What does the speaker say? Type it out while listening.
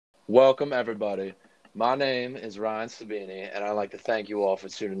Welcome, everybody. My name is Ryan Sabini, and I'd like to thank you all for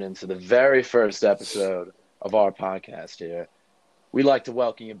tuning in to the very first episode of our podcast here. We'd like to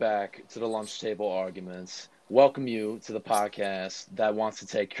welcome you back to the Lunch Table Arguments, welcome you to the podcast that wants to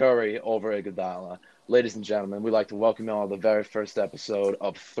take Curry over Iguodala. Ladies and gentlemen, we'd like to welcome you all to the very first episode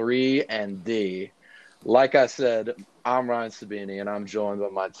of 3 and D. Like I said, I'm Ryan Sabini, and I'm joined by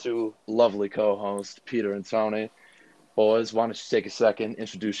my two lovely co-hosts, Peter and Tony. Boys, why don't you take a second,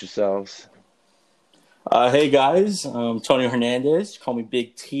 introduce yourselves. Hey guys, I'm Antonio Hernandez. Call me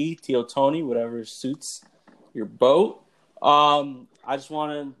Big T, Tio Tony, whatever suits your boat. I'm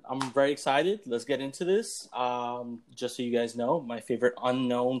very excited. Let's get into this. Just so you guys know, my favorite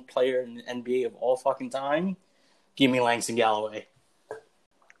unknown player in the NBA of all fucking time, give me Langston Galloway.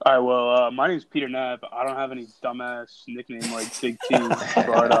 All right, well, my name is Peter Knapp. I don't have any dumbass nickname like Big T,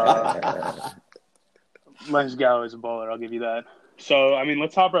 but Langston Galloway is a baller, I'll give you that. So,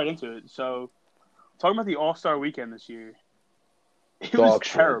 let's hop right into it. So, talking about the All-Star Weekend this year, it was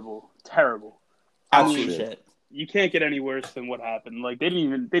terrible. Absolute shit. You can't get any worse than what happened. Like, they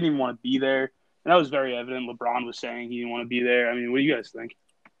didn't even want to be there, and that was very evident. LeBron was saying he didn't want to be there. What do you guys think?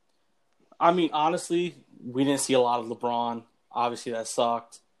 Honestly, we didn't see a lot of LeBron. Obviously, that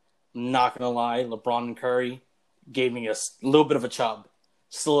sucked. Not gonna lie, LeBron and Curry gave me a little bit of a chub.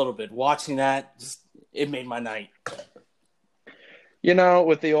 Just a little bit. Watching that, it made my night. You know,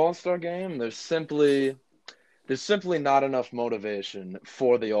 with the All-Star game, there's simply not enough motivation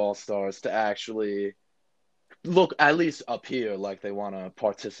for the All-Stars to actually look, at least appear like they want to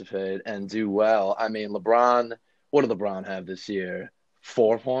participate and do well. LeBron, what did LeBron have this year?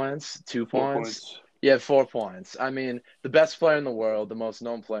 4 points? 2 points? 4 points. Yeah, 4 points. The best player in the world, the most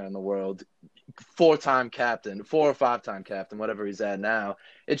known player in the world, 4-time captain, 4 or 5-time captain, whatever he's at now.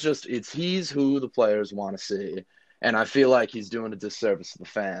 He's who the players want to see. And I feel like he's doing a disservice to the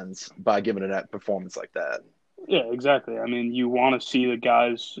fans by giving it a performance like that. Yeah, exactly. You want to see the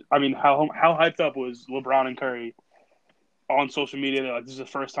guys. How hyped up was LeBron and Curry on social media? They're like, this is the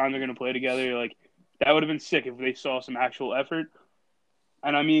first time they're going to play together. Like, that would have been sick if they saw some actual effort.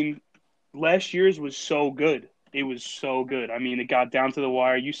 And last year's was so good. It was so good. It got down to the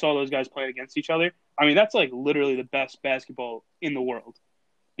wire. You saw those guys playing against each other. That's like literally the best basketball in the world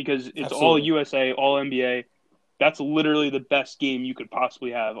because it's Absolutely. all USA, all NBA. That's literally the best game you could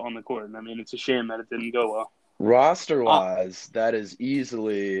possibly have on the court. And it's a shame that it didn't go well. Roster-wise, that is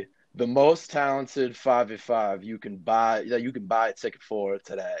easily the most talented 5v5 you can buy a ticket for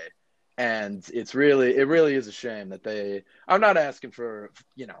today. And it really is a shame that I'm not asking for,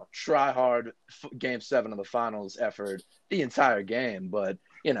 try hard game 7 of the finals effort the entire game, but,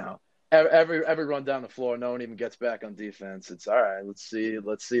 every run down the floor, no one even gets back on defense. It's all right. Let's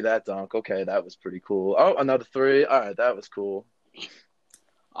see that dunk. Okay, that was pretty cool. Oh, another 3. All right, that was cool.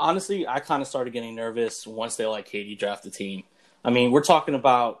 Honestly, I kind of started getting nervous once they let KD draft the team. We're talking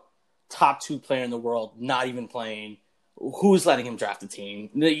about top 2 player in the world not even playing. Who's letting him draft the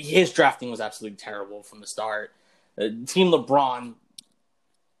team? His drafting was absolutely terrible from the start. Team LeBron,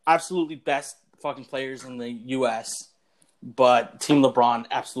 absolutely best fucking players in the U.S., but Team LeBron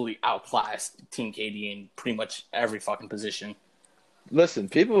absolutely outclassed Team KD in pretty much every fucking position. Listen,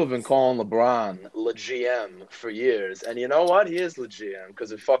 people have been calling LeBron Le GM for years, and you know what? He is Le GM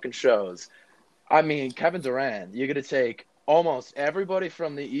because it fucking shows. Kevin Durant, you're going to take almost everybody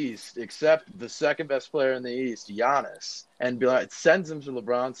from the East except the second best player in the East, Giannis, and be like, sends him to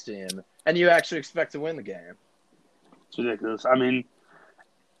LeBron's team, and you actually expect to win the game. It's ridiculous. I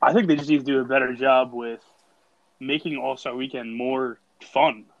think they just need to do a better job with making All-Star Weekend more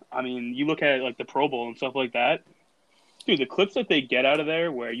fun. You look at like the Pro Bowl and stuff like that. Dude, the clips that they get out of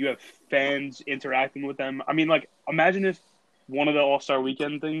there where you have fans interacting with them. Imagine if one of the All-Star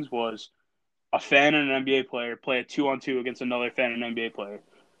Weekend things was a fan and an NBA player play a 2-on-2 against another fan and an NBA player.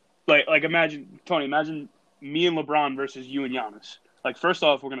 Like imagine me and LeBron versus you and Giannis. Like, first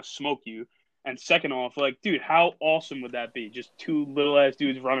off, we're going to smoke you. And second off, dude, how awesome would that be? Just 2 little-ass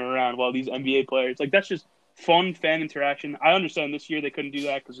dudes running around while these NBA players. That's just fun fan interaction. I understand this year they couldn't do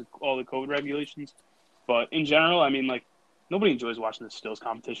that because of all the COVID regulations. But in general, nobody enjoys watching the stills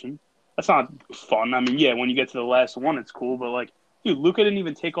competition. That's not fun. Yeah, when you get to the last one, it's cool. But, dude, Luka didn't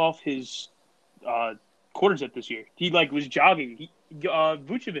even take off his quarter zip this year. He, was jogging.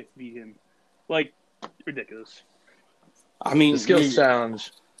 Vucevic beat him. Ridiculous. The skills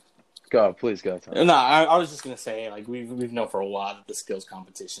challenge. Please go, Tom. No, I was just going to say, we've known for a while that the skills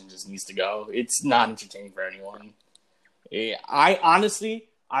competition just needs to go. It's not entertaining for anyone.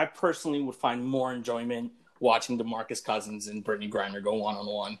 I personally would find more enjoyment watching DeMarcus Cousins and Brittany Griner go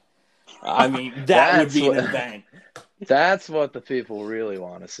one-on-one. I mean, that would be an event. That's what the people really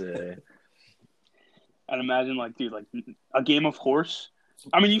want to see. And imagine, like, dude, like a game of horse.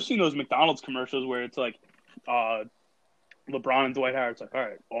 I mean, you've seen those McDonald's commercials where it's like LeBron and Dwight Howard's like, all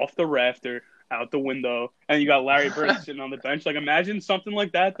right, off the rafter, out the window, and you got Larry Bird sitting on the bench. Like, imagine something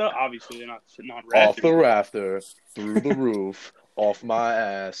like that, though. Obviously, they're not sitting on rafters. Off the rafter, through the roof, off my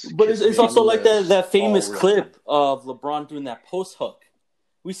ass. But it's also like that famous clip of LeBron doing that post hook.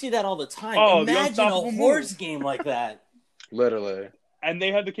 We see that all the time. Oh, imagine a horse game like that. Literally. And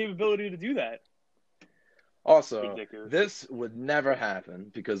they have the capability to do that. Also, Ridiculous. This would never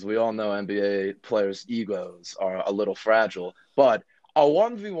happen because we all know NBA players' egos are a little fragile. But a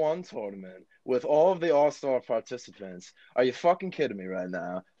 1v1 tournament with all of the All-Star participants, are you fucking kidding me right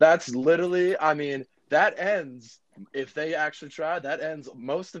now? That's literally, I mean, that ends, if they actually try, that ends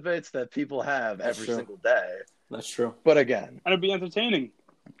most debates that people have every single day. That's true. But again. And it'd be entertaining.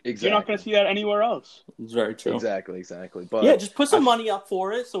 Exactly. You're not going to see that anywhere else. It's very true. Exactly. But yeah, just put some money up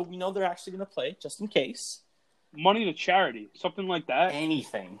for it so we know they're actually going to play, just in case. Money to charity, something like that.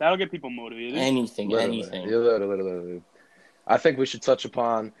 Anything. That'll get people motivated. Anything. Literally. I think we should touch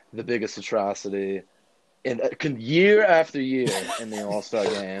upon the biggest atrocity year after year in the All-Star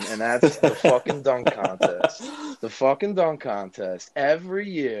game, and that's the fucking dunk contest. The fucking dunk contest. Every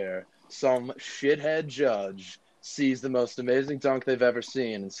year, some shithead judge sees the most amazing dunk they've ever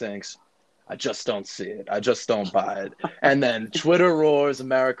seen and thinks, I just don't see it. I just don't buy it. And then Twitter roars,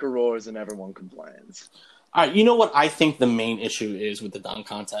 America roars, and everyone complains. All right, you know what I think the main issue is with the dunk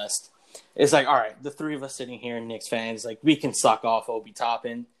contest? It's like, all right, the three of us sitting here, Knicks fans, like, we can suck off Obi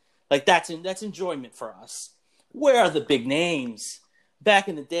Toppin. Like, that's enjoyment for us. Where are the big names? Back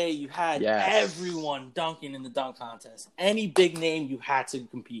in the day, you had everyone dunking in the dunk contest. Any big name, you had to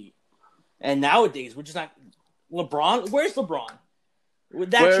compete. And nowadays, we're just not... LeBron? Where's LeBron?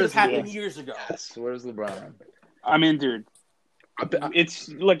 That should have happened years ago. Yes, where's LeBron? I mean, dude, it's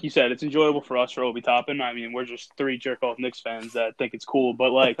like you said, it's enjoyable for us for Obi Toppin. I mean, we're just three jerk-off Knicks fans that think it's cool.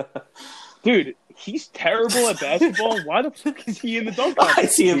 But, like, dude, he's terrible at basketball. Why the fuck is he in the dunk contest? I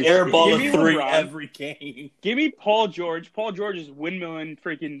see him airball a three every game. Give me Paul George. Paul George is windmilling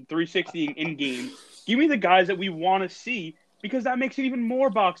freaking 360 in game. Give me the guys that we want to see because that makes it even more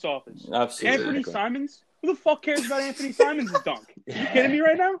box office. Absolutely. Anfernee Simons? Who the fuck cares about Anfernee Simons' dunk? Are you kidding me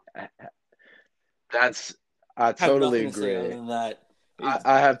right now? I totally agree.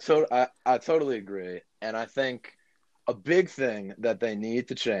 I totally agree. And I think a big thing that they need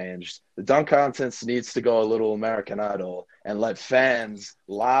to change, the dunk contest needs to go a little American Idol and let fans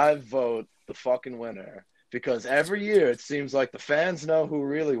live vote the fucking winner. Because every year it seems like the fans know who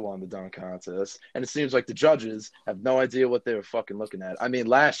really won the dunk contest, and it seems like the judges have no idea what they were fucking looking at. I mean,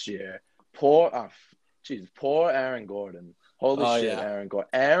 last year, poor Aaron Gordon. Holy shit, yeah. Aaron Gordon.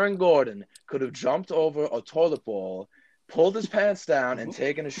 Aaron Gordon could have jumped over a toilet bowl, pulled his pants down, and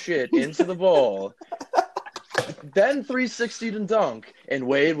taken a shit into the bowl. Then 360'd and dunk, and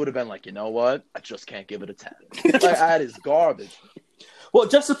Wade would have been like, you know what? I just can't give it a 10. Like, that is garbage. Well,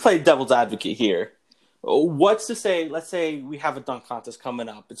 just to play devil's advocate here, what's to say, let's say we have a dunk contest coming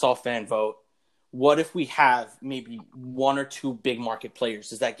up. It's all fan vote. What if we have maybe one or two big market players?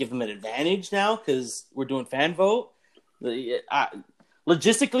 Does that give them an advantage now because we're doing fan vote?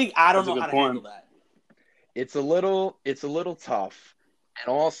 Logistically, I don't know how to handle that. It's a little tough.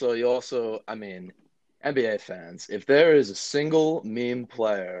 And also, I mean, NBA fans, if there is a single meme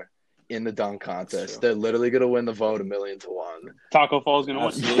player in the dunk contest, they're literally going to win the vote 1,000,000 to 1. Taco Fall's going to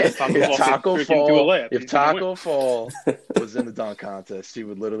win. If Taco Fall was in the dunk contest, he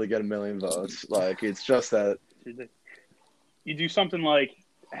would literally get 1,000,000 votes. Like, it's just that. You do something like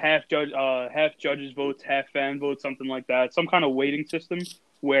half judges votes, half fan votes, something like that. Some kind of weighting system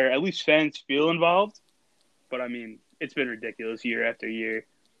where at least fans feel involved. But, I mean, it's been ridiculous year after year.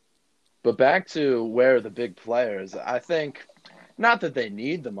 But back to where are the big players, I think, not that they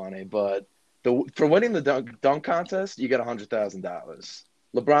need the money, but for winning the dunk contest, you get $100,000.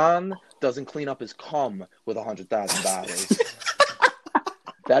 LeBron doesn't clean up his cum with $100,000.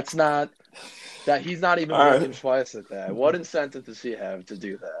 That's not that he's not even working twice at that. What incentive does he have to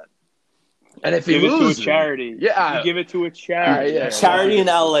do that? And if he loses, it to a charity, you give it to a charity. Charity in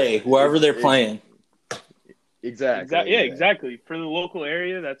LA, wherever they're playing. Exactly. For the local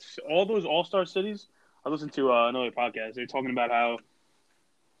area, that's all those all-star cities. I listened to another podcast. They're talking about how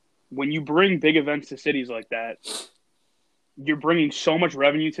when you bring big events to cities like that, you're bringing so much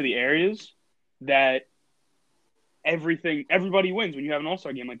revenue to the areas that everybody wins when you have an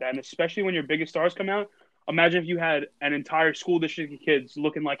all-star game like that. And especially when your biggest stars come out. Imagine if you had an entire school district of kids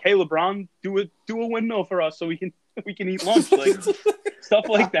looking like, hey, LeBron, do a windmill for us so we can we can eat lunch. Like stuff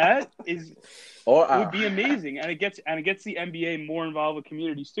like that would be Or amazing, and it gets the NBA more involved with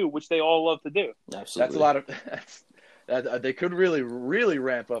communities too, which they all love to do. Absolutely. that's a lot of. They could really, really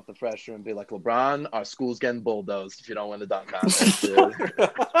ramp up the pressure and be like, LeBron, our school's getting bulldozed if you don't win the dunk contest, dude.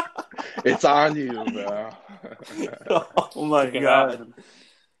 It's on you, bro. Oh my god.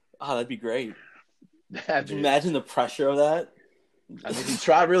 Oh, that'd be great. Could you imagine the pressure of that? I mean, he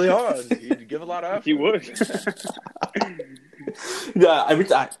tried really hard. He'd give a lot of effort. He would. Yeah, I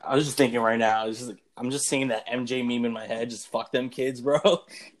was just thinking right now. I'm just seeing that MJ meme in my head. Just fuck them kids, bro.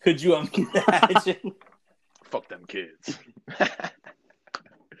 Could you imagine? Fuck them kids.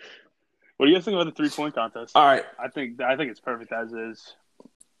 What do you guys think about the 3-point contest? All right, I think it's perfect as is.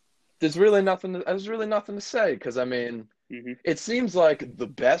 There's really nothing to say because I mean, it seems like the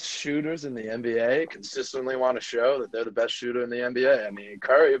best shooters in the NBA consistently want to show that they're the best shooter in the NBA. I mean,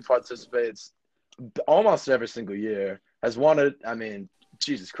 Curry participates almost every single year. Has won it. I mean,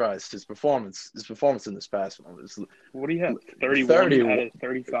 Jesus Christ, his performance in this past one was. What do you have? 30 out of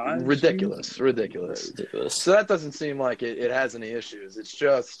 35? Ridiculous. So that doesn't seem like it has any issues. It's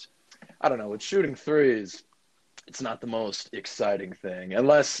just, I don't know, with shooting threes, it's not the most exciting thing.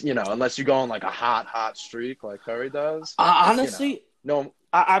 Unless you go on like a hot streak like Curry does. Honestly, no.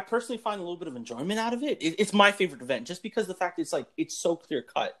 I personally find a little bit of enjoyment out of it. It's my favorite event just because the fact it's so clear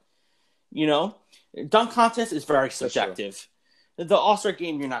cut. Dunk contest is very subjective. The All-Star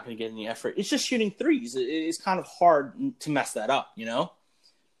game, you're not going to get any effort. It's just shooting threes. It's kind of hard to mess that up,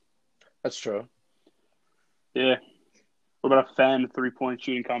 That's true. Yeah. What about a fan 3-point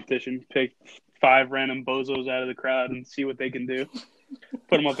shooting competition? Pick 5 random bozos out of the crowd and see what they can do.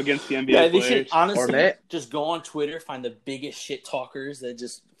 Put them up against the NBA players. They should honestly just go on Twitter, find the biggest shit talkers that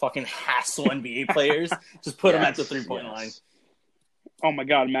just fucking hassle NBA players. Just put them at the 3-point line. Oh my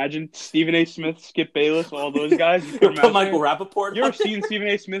God! Imagine Stephen A. Smith, Skip Bayless, all those guys. Put Michael Rappaport. You ever seen Stephen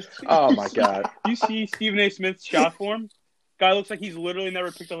A. Smith? Oh my God! You see Stephen A. Smith's shot form? Guy looks like he's literally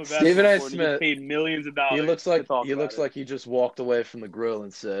never picked up a basketball. Stephen A. Smith paid millions of dollars. He looks like he just walked away from the grill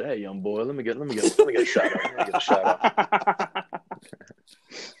and said, "Hey, young boy, let me get a shot up. Let me get a shot up."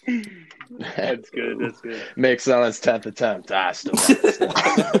 That's good. Makes it on his 10th attempt. Still.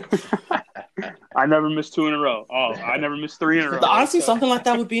 I never missed 2 in a row. Oh, I never missed 3 in a row. Honestly, something like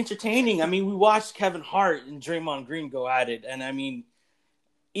that would be entertaining. I mean, we watched Kevin Hart and Draymond Green go at it, and I mean,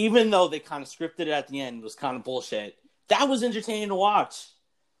 even though they kind of scripted it at the end, it was kind of bullshit. That was entertaining to watch.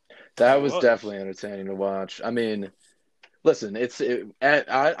 That was definitely entertaining to watch. I mean, listen,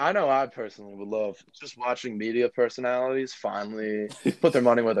 I know I personally would love just watching media personalities finally put their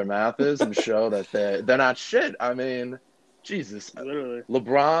money where their mouth is and show that they're not shit. I mean, Jesus, literally,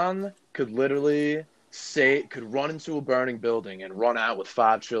 LeBron could run into a burning building and run out with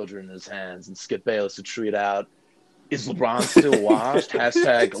 5 children in his hands, and Skip Bayless would tweet out, "Is LeBron still washed?"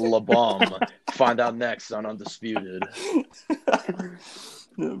 Hashtag LeBum. Find out next on Undisputed. That'd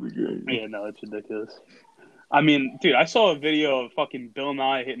be great. Yeah, no, it's ridiculous. I mean, dude, I saw a video of fucking Bill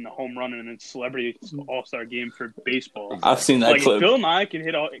Nye hitting a home run in a celebrity all-star game for baseball. I've seen that clip. If Bill Nye can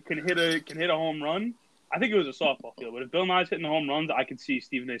hit a home run, I think it was a softball field, but if Bill Nye's hitting the home runs, I could see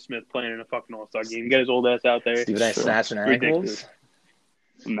Stephen A. Smith playing in a fucking all-star game. Get his old ass out there. Stephen A. snatching ankles.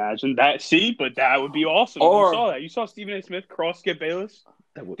 Imagine that. See, but that would be awesome. You saw that. You saw Stephen A. Smith cross Skip Bayless.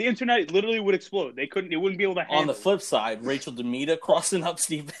 The internet literally would explode. They wouldn't be able to handle it. On the flip side, Rachel Demita crossing up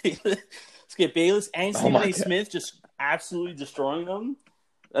Skip Bayless and Stephen A. Smith just absolutely destroying them.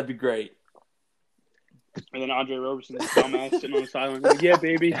 That'd be great. And then Andre Roberson, dumbass, sitting on the sideline, like, "Yeah,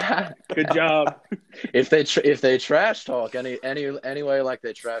 baby, good job." If they trash talk any way like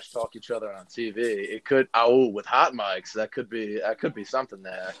they trash talk each other on TV, it could with hot mics that could be something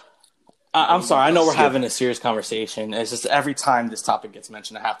there. I'm sorry, I know we're having a serious conversation. It's just every time this topic gets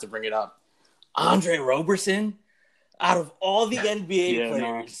mentioned, I have to bring it up. Andre Roberson, out of all the NBA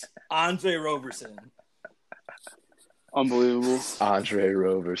players, Andre Roberson, unbelievable. Andre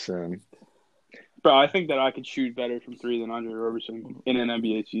Roberson. Bro, I think that I could shoot better from 3 than Andre Roberson in an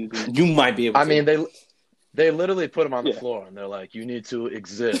NBA season. You might be able to. I mean, they literally put him on the floor, and they're like, "You need to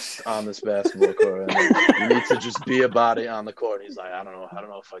exist on this basketball court. And you need to just be a body on the court." And he's like, I don't know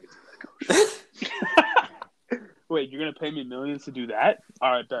if I can do that, coach." Wait, you're going to pay me millions to do that?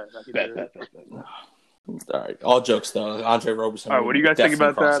 All right, bet. Bet. All right, all jokes, though. Andre Roberson. All right, what do you guys think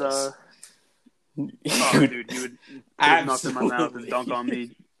about that? Oh, dude, you would put nothing in my mouth and dunk on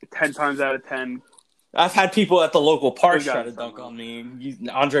me 10 times out of 10. I've had people at the local parks try to dunk on me.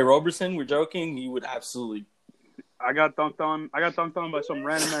 Andre Roberson, we're joking. He would absolutely. I got dunked on by some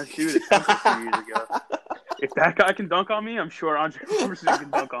random ass dude a few years ago. If that guy can dunk on me, I'm sure Andre Roberson can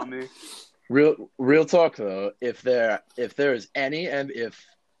dunk on me. Real talk though, if there is any, and if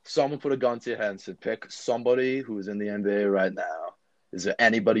someone put a gun to your head and said pick somebody who is in the NBA right now, is there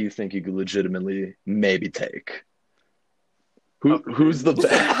anybody you think you could legitimately maybe take? Who's the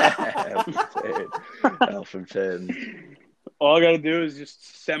best? Alfred Payton. All I got to do is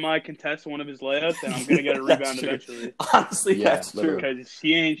just semi-contest one of his layups, and I'm going to get a rebound eventually. Honestly, Yeah, that's true. Because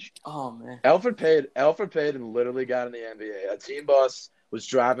he ain't. Oh, man. Alfred Payton literally got in the NBA. A team bus was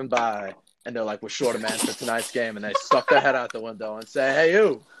driving by, and they're like, "We're short a man for tonight's game," and they stuck their head out the window and say, "Hey,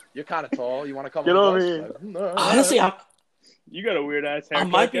 you're kind of tall. You want to come Get on over the here." bus?" Like, no. Honestly, You got a weird ass haircut. I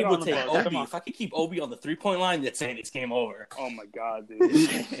might be Get able on to the take bus. Obi. Come on. If I could keep Obi on the 3-point line, that's saying it's game over. Oh my god,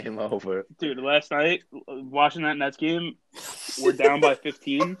 dude! Game over. Dude, last night watching that Nets game, we're down by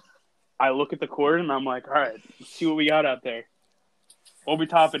 15. I look at the court and I'm like, all right, let's see what we got out there. Obi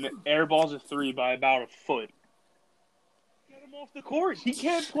Toppin airballs a 3 by about a foot. Get him off the court. He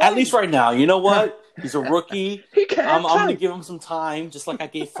can't play. At least right now. You know what? He's a rookie. He can't I'm going play. to give him some time, just like I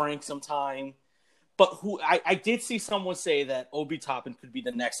gave Frank some time. But I did see someone say that Obi Toppin could be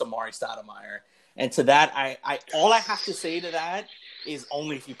the next Amari Stoudemire. And to that, all I have to say to that is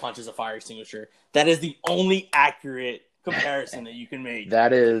only if he punches a fire extinguisher. That is the only accurate comparison that you can make.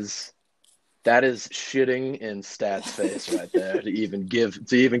 That is shitting in Stats face right there to even give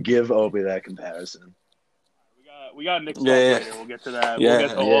Obi that comparison. We got Nick's Yeah. later. We'll get to that. Yeah. We'll get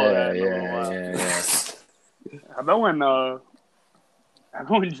to all of that in a little while. Yeah. How about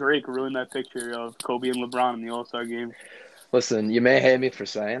when Drake ruined that picture of Kobe and LeBron in the All-Star game? Listen, you may hate me for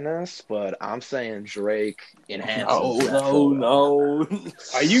saying this, but I'm saying Drake enhances that photo. No.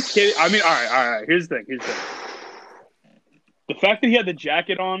 Are you kidding? I mean, all right. Here's the thing. The fact that he had the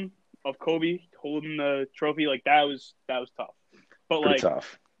jacket on of Kobe holding the trophy, like that was tough. But Pretty like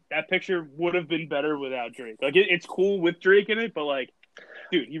tough. that picture would have been better without Drake. Like it's cool with Drake in it, but like,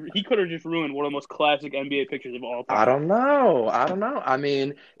 dude, he could have just ruined one of the most classic NBA pictures of all time. I don't know. I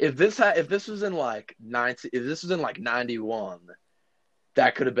mean, if this was in like 91,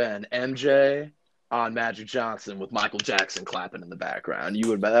 that could have been MJ on Magic Johnson with Michael Jackson clapping in the background. You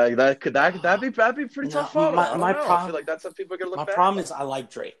would that'd be pretty tough photo. I feel like that's something people are gonna look back. My problem is I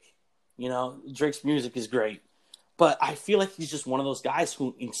like Drake. You know, Drake's music is great, but I feel like he's just one of those guys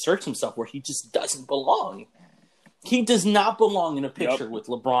who inserts himself where he just doesn't belong. He does not belong in a picture with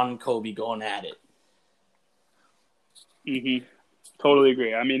LeBron and Kobe going at it. Mm-hmm. Totally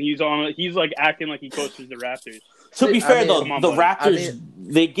agree. I mean, he's like acting like he coaches the Raptors. To be fair, though, come on, the buddy. Raptors,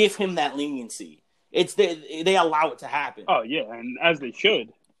 they give him that leniency. They allow it to happen. Oh, yeah, and as they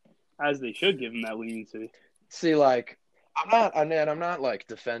should give him that leniency. See, like, I'm not like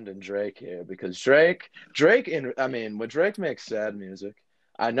defending Drake here because Drake, when Drake makes sad music,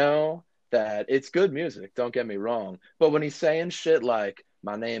 I know that it's good music, don't get me wrong. But when he's saying shit like,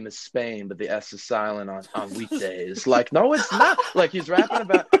 "My name is Spain, but the S is silent on weekdays," like, no, it's not. Like he's rapping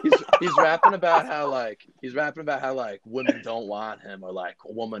about how like women don't want him or like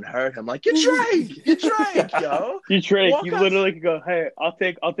a woman hurt him. Like, you're Drake, yo. You're Drake. You literally could go, "Hey, I'll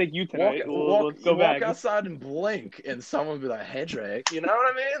take you tonight. Let's go back." Walk outside and blink, and someone would be like, "Hey, Drake," you know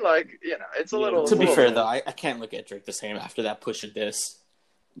what I mean? Like, it's a little. To be fair, though, I can't look at Drake the same after that Pusha diss.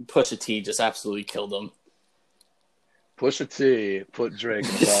 Pusha T just absolutely killed him. Pusha T put Drake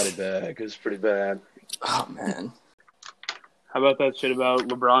in a body bag. It was pretty bad. Oh, man. How about that shit about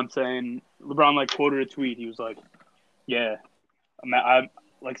LeBron like quoted a tweet. He was like, "Yeah, I'm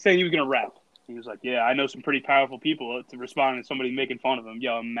like saying he was gonna rap." He was like, "Yeah, I know some pretty powerful people to respond to somebody making fun of him."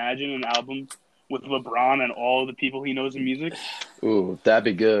 Yo, imagine an album with LeBron and all the people he knows in music. Ooh, that'd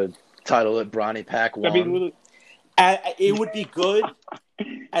be good. Title it Bronny Pack 1. It would be good.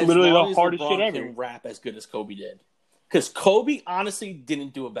 As literally long the as hardest LeBron shit ever. can rap as good as Kobe did. Because Kobe honestly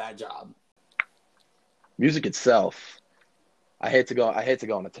didn't do a bad job. Music itself. I hate to go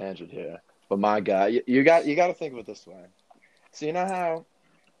on a tangent here, but my guy, you got to think of it this way. So you know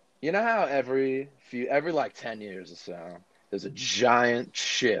how every like 10 years or so, there's a giant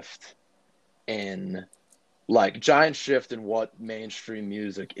shift in what mainstream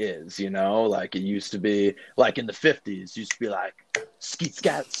music is, like it used to be, like in the 50s, used to be like skeet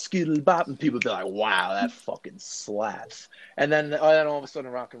scat skeetle bop, and people would be like, wow, that fucking slaps. And then all of a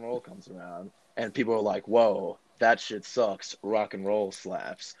sudden rock and roll comes around and people are like, whoa, that shit sucks, rock and roll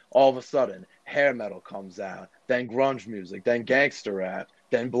slaps. All of a sudden hair metal comes out, then grunge music, then gangster rap,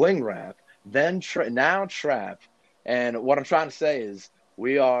 then bling rap, then now trap. And what I'm trying to say is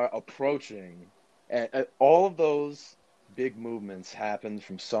we are approaching. And all of those big movements happened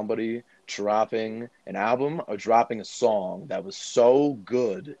from somebody dropping an album or dropping a song that was so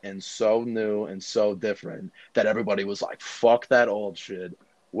good and so new and so different that everybody was like, fuck that old shit.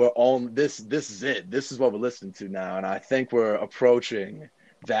 we're on this. This is it. This is what we're listening to now, and I think we're approaching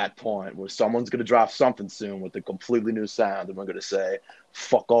that point where someone's going to drop something soon with a completely new sound, and we're going to say,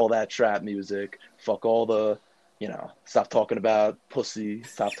 "Fuck all that trap music. Fuck all the, stop talking about pussy.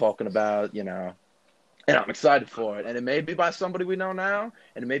 Stop talking about, And I'm excited for it. And it may be by somebody we know now,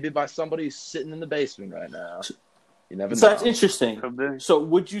 and it may be by somebody sitting in the basement right now. You never know. So that's interesting. So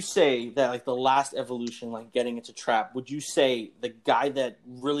would you say that, like, the last evolution, like getting into trap, would you say the guy that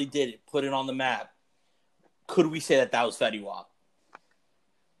really did it, put it on the map, could we say that was Fetty Wap?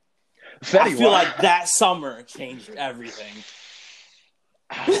 I feel like that summer changed everything.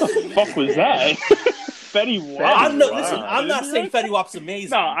 What the fuck was that? Fetty Wap. I'm not saying Fetty Wap's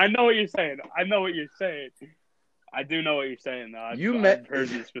amazing. No, I know what you're saying. I do know what you're saying, though. I've heard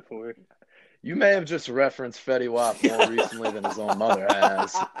this before. You may have just referenced Fetty Wap more recently than his own mother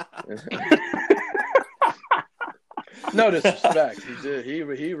has. No disrespect. He did.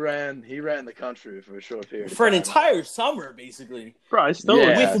 He ran the country for a short period. For an entire summer, basically. Bro, I still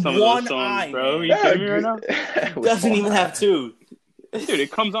with some one of those songs, eye, bro. Are you kidding me right now? Doesn't even have two. Dude,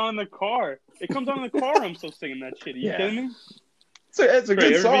 it comes on in the car. I'm still singing that shit. Are you kidding me? It's a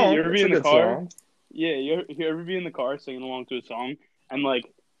good song. You ever be in the car? Yeah, you ever be in the car singing along to a song, and like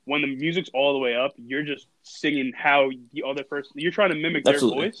when the music's all the way up, you're just singing how the other person. You're trying to mimic their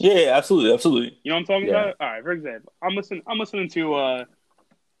voice. Yeah, absolutely. You know what I'm talking about? All right, for example, I'm listening to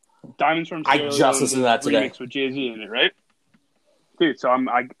Diamonds from Sierra Leone. I just listened to that today. Remix with Jay-Z in it, right? Dude, so I'm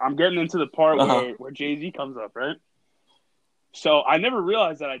getting into the part where Jay-Z comes up, right? So I never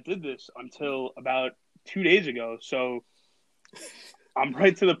realized that I did this until about 2 days ago. So I'm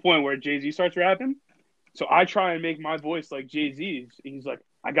right to the point where Jay-Z starts rapping. So I try and make my voice like Jay-Z's. He's like,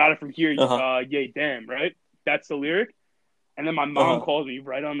 I got it from here. Yay, damn, right? That's the lyric. And then my mom calls me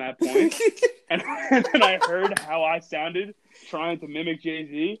right on that point. and then I heard how I sounded trying to mimic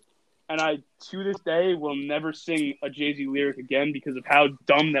Jay-Z. And I, to this day, will never sing a Jay-Z lyric again because of how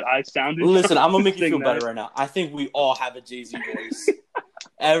dumb that I sounded. Listen, I'm going to make you feel better right now. I think we all have a Jay-Z voice.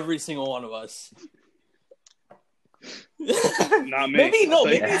 Every single one of us. Not me. Maybe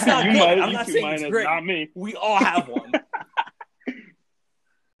it's not good. I'm not saying it's great. Not me. We all have one.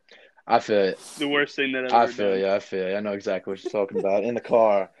 I feel it. The worst thing that I've ever done. I feel you. I know exactly what you're talking about. In the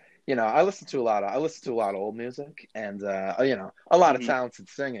car, I listen to a lot of old music and a lot of talented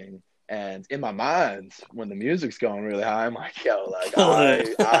singing. And in my mind, when the music's going really high, I'm like, yo, like I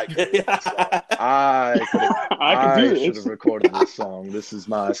should have recorded this song. This is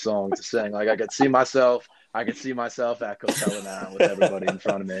my song to sing. Like I could see myself at Coachella now with everybody in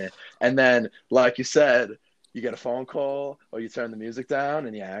front of me. And then, like you said, you get a phone call or you turn the music down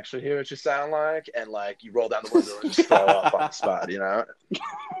and you actually hear what you sound like, and like you roll down the window and just throw up on the spot,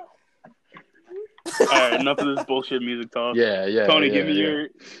 All right, enough of this bullshit music talk. Yeah. Tony, give me your.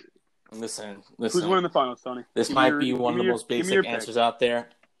 Listen. Who's winning the finals, Tony? This might be one of the most basic answers out there.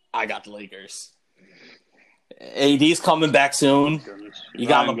 I got the Lakers. AD's coming back soon. You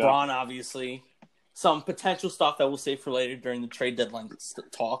got LeBron, obviously. Some potential stuff that we'll save for later during the trade deadline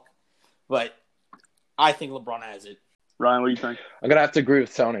talk. But I think LeBron has it. Ryan, what do you think? I'm going to have to agree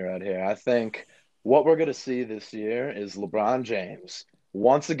with Tony right here. I think what we're going to see this year is LeBron James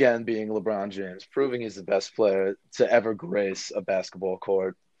once again being LeBron James, proving he's the best player to ever grace a basketball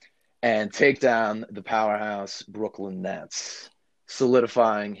court and take down the powerhouse Brooklyn Nets,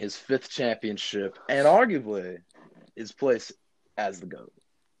 solidifying his 5th championship and arguably his place as the GOAT,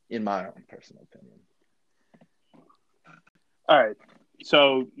 in my own personal opinion. All right.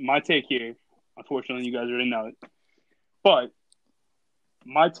 So my take here, unfortunately, you guys already know it, but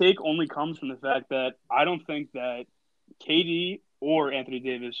my take only comes from the fact that I don't think that KD or Anthony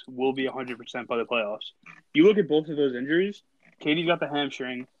Davis will be 100% by the playoffs. You look at both of those injuries, KD got the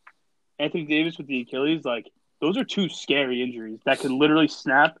hamstring, Anthony Davis with the Achilles, like, those are 2 scary injuries that could literally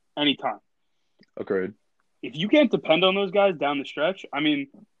snap anytime. Agreed. If you can't depend on those guys down the stretch, I mean,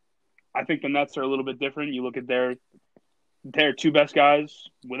 I think the Nets are a little bit different. You look at their 2 best guys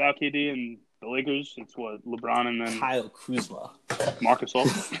without KD, and the Lakers, it's what, LeBron and then Kyle Kuzma. Marcus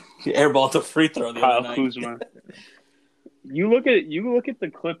Gasol. He airballed a free throw the other night. Kyle Kuzma. You look at the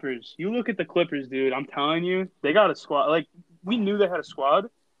Clippers. You look at the Clippers, dude. I'm telling you, they got a squad. Like, we knew they had a squad.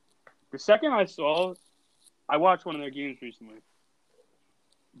 The second I watched one of their games recently.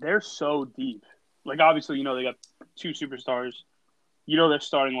 They're so deep. Like, obviously, they got 2 superstars. Their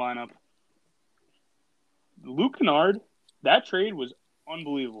starting lineup. Luke Kennard, that trade was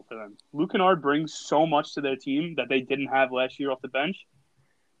unbelievable for them. Luke Kennard brings so much to their team that they didn't have last year off the bench.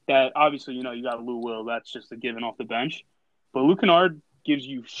 That, obviously, you got Lou Will. That's just a given off the bench. But Luke Kennard gives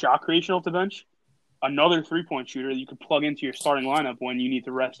you shot creation off the bench. another 3-point shooter that you could plug into your starting lineup when you need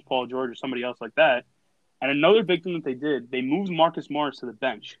to rest Paul George or somebody else like that. And another big thing that they did, they moved Marcus Morris to the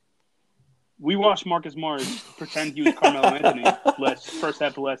bench. We watched Marcus Morris pretend he was Carmelo Anthony first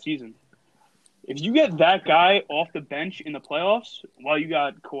half of last season. If you get that guy off the bench in the playoffs while you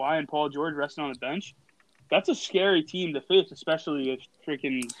got Kawhi and Paul George resting on the bench, that's a scary team to face, especially if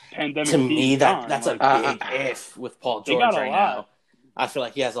freaking pandemic. To me, that's a big if with Paul George right now. I feel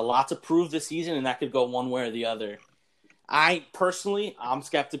like he has a lot to prove this season, and that could go one way or the other. I'm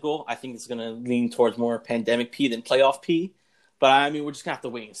skeptical. I think it's going to lean towards more pandemic P than playoff P. But, I mean, we're just going to have to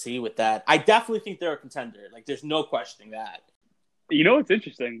wait and see with that. I definitely think they're a contender. Like, there's no questioning that. You know what's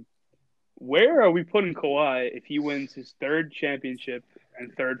interesting? Where are we putting Kawhi if he wins his third championship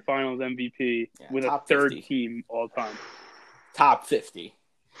and third finals MVP with a third 50. team all time? Top 50.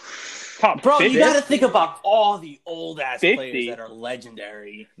 Bro, 50? You got to think about all the old-ass players that are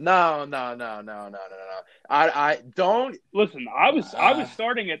legendary. No. I don't listen. I was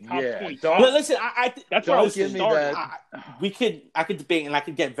starting at top 25. But listen, that's where I was starting. I could debate, and I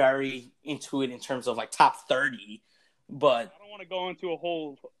could get very into it in terms of like top 30. But I don't want to go into a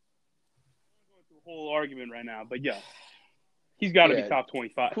whole argument right now. But yeah, he's got to be top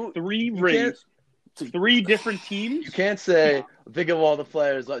 25. 3 rings. 3 different teams. You can't say think of all the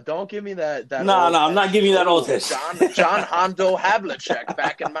players. Like, don't give me that. No, I'm not giving you that old history. John Hondo Havlicek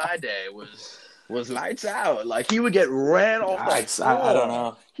back in my day was lights out. Like he would get ran off the floor. I don't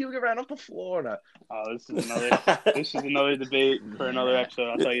know. He would get ran off the floor. Now. Oh, this is another debate for another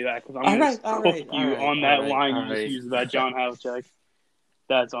episode. I'll tell you that because I'm going to cook you on that line you just used about John Havlicek.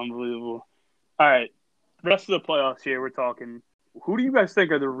 That's unbelievable. All right, rest of the playoffs here. We're talking. Who do you guys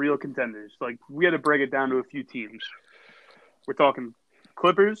think are the real contenders? Like, we had to break it down to a few teams. We're talking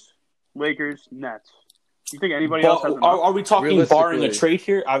Clippers, Lakers, Nets. Do you think anybody else has enough? Are we talking barring a trade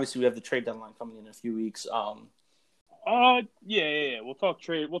here? Obviously, we have the trade deadline coming in a few weeks. Yeah. We'll talk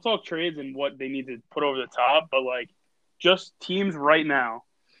trade. We'll talk trades and what they need to put over the top. But like, just teams right now.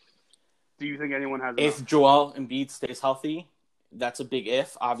 Do you think anyone has enough? If Joel Embiid stays healthy, that's a big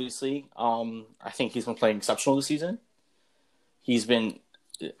if. Obviously, I think he's been playing exceptional this season. He's been.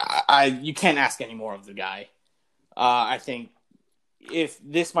 You can't ask any more of the guy. I think if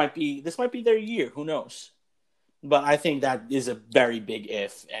this might be their year. Who knows? But I think that is a very big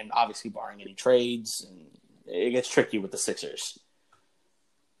if, and obviously barring any trades, and it gets tricky with the Sixers.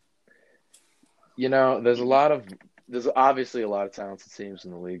 You know, there's obviously a lot of talented teams in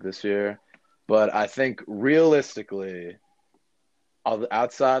the league this year, but I think realistically,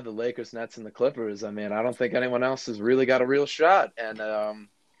 outside the Lakers, Nets, and the Clippers, I mean, I don't think anyone else has really got a real shot. And, I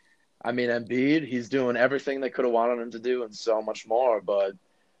mean, Embiid, he's doing everything they could have wanted him to do and so much more. But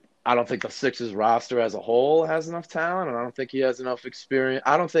I don't think the Sixers roster as a whole has enough talent, and I don't think he has enough experience.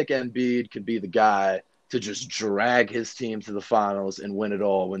 I don't think Embiid could be the guy to just drag his team to the finals and win it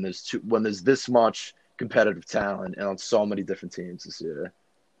all when there's this much competitive talent and on so many different teams this year.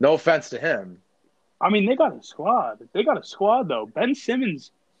 No offense to him. I mean, they got a squad. Though. Ben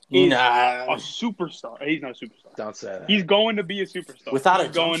Simmons is a superstar. He's not a superstar. Don't say that. He's going to be a superstar.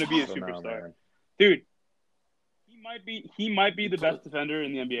 He's going to be a superstar. Dude, he might be the best defender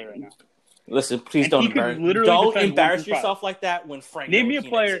in the NBA right now. Listen, please don't embarrass yourself like that when Frank. Name me a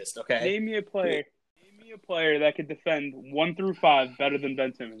player. Exists, okay? Name me a player that could defend 1 through 5 better than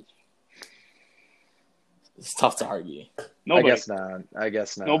Ben Simmons. It's tough to argue. Nobody. I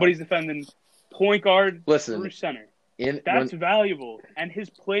guess not. Nobody's defending point guard through center. That's valuable. And his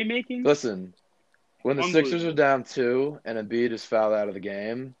playmaking. Listen, when the Sixers are down 2 and Embiid is fouled out of the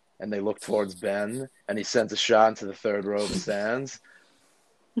game and they look towards Ben and he sends a shot into the third row of the stands,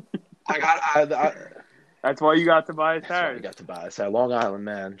 that's why you got Tobias Harris. You got Tobias Harris. Long Island,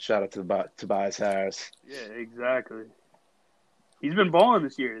 man. Shout out to Tobias Harris. Yeah, exactly. He's been balling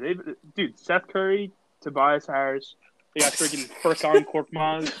this year. Dude, Seth Curry, Tobias Harris. They got freaking Furkan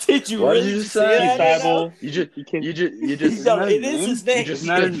Korkmaz. Did you what really did you say? That? You just it is his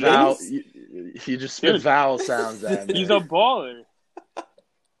name. You just spit vowel sounds at me. He's a baller.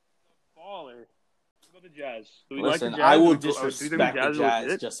 The Jazz. Listen, I will disrespect the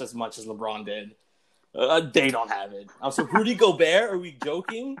Jazz just as much as LeBron did. They don't have it. So Rudy Gobert, are we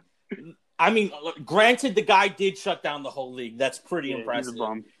joking? I mean, granted, the guy did shut down the whole league. That's pretty impressive. He's a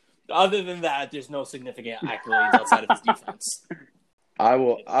bum. Other than that, there's no significant accolades outside of his defense. I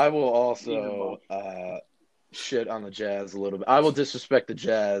will also shit on the Jazz a little bit. I will disrespect the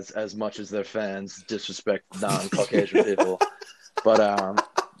Jazz as much as their fans disrespect non-Caucasian people. But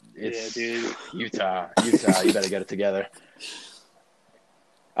it's Utah. You better get it together.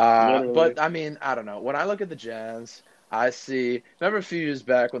 But I mean, I don't know. When I look at the Jazz, Remember a few years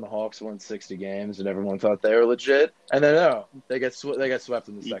back when the Hawks won 60 games and everyone thought they were legit, and then no, they get swept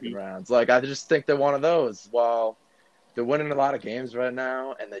in the second rounds. Like I just think they're one of those. While they're winning a lot of games right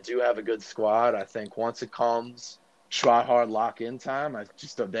now, and they do have a good squad, I think once it comes try hard lock in time, I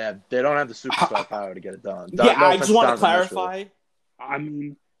just don't they don't have the superstar power to get it done. Yeah, I just want to clarify. I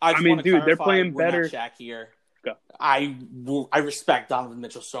mean, dude, they're playing better. Not Shaq here. Go. I respect Donovan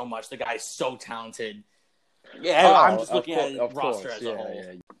Mitchell so much. The guy is so talented. Yeah, I'm just looking at the roster as a whole.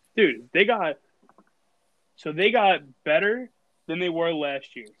 Yeah. Dude, they got better than they were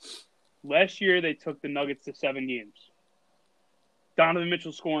last year. Last year, they took the Nuggets to 7 games. Donovan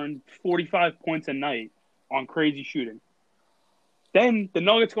Mitchell scoring 45 points a night on crazy shooting. Then the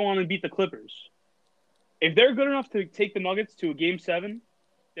Nuggets go on and beat the Clippers. If they're good enough to take the Nuggets to a Game 7,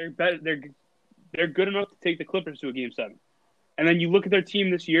 they're good enough to take the Clippers to a Game 7. And then you look at their team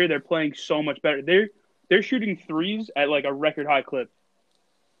this year; they're playing so much better. They're shooting threes at like a record high clip.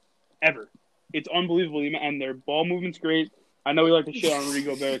 Ever, it's unbelievable, and their ball movement's great. I know we like to shit on Rudy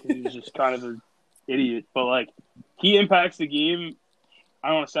Gobert because he's just kind of an idiot, but like he impacts the game. I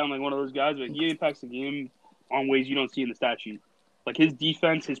don't want to sound like one of those guys, but he impacts the game on ways you don't see in the stat sheet. Like his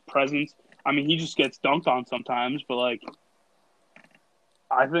defense, his presence. I mean, he just gets dunked on sometimes, but like,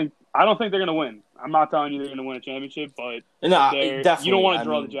 I don't think they're gonna win. I'm not telling you they're gonna win a championship, but definitely. You don't want to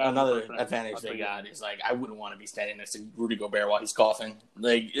draw the jab. Another advantage they got is like I wouldn't want to be standing next to Rudy Gobert while he's coughing.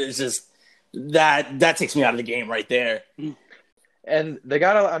 Like it's just that takes me out of the game right there. And they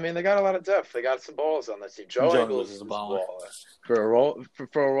got a lot of depth. They got some balls on that team. Joe Ingles is a baller. For a role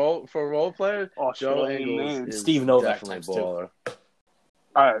player. Oh, Joe Ingles is Steve Novak definitely a baller.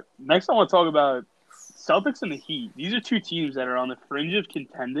 All right, next I want to talk about Celtics and the Heat. These are two teams that are on the fringe of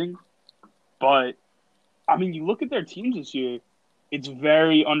contending, but I mean, you look at their teams this year, it's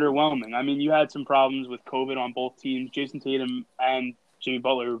very underwhelming. I mean, you had some problems with COVID on both teams. Jason Tatum and Jimmy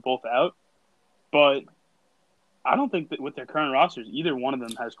Butler were both out, but I don't think that with their current rosters, either one of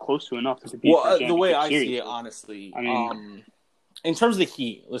them has close to enough to compete for a championship. The way I series. see it, honestly, I mean, in terms of the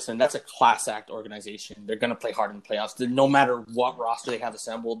Heat, listen, that's a class act organization. They're going to play hard in the playoffs. No matter what roster they have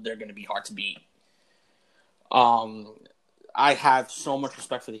assembled, they're going to be hard to beat. I have so much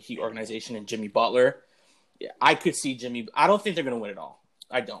respect for the Heat organization and Jimmy Butler. I could see Jimmy. I don't think they're going to win it all.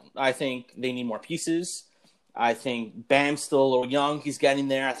 I don't. I think they need more pieces. I think Bam's still a little young. He's getting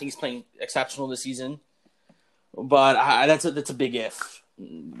there. I think he's playing exceptional this season. But that's a big if.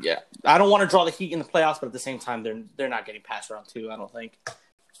 Yeah, I don't want to draw the Heat in the playoffs, but at the same time, they're not getting past round 2. I don't think.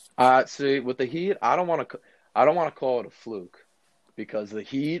 See, with the Heat, I don't want to call it a fluke because the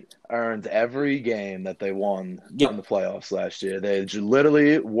Heat earned every game that they won in the playoffs last year. They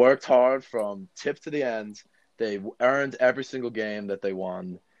literally worked hard from tip to the end. They earned every single game that they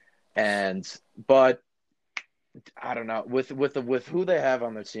won, but I don't know with who they have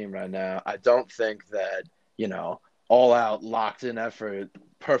on their team right now. I don't think that all out locked in effort,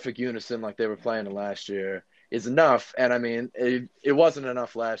 perfect unison like they were playing in last year is enough. And I mean, it wasn't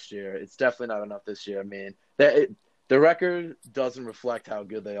enough last year. It's definitely not enough this year. I mean, the record doesn't reflect how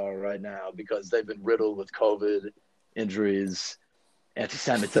good they are right now because they've been riddled with COVID, injuries,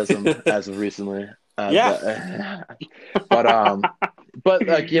 anti-Semitism as of recently. But like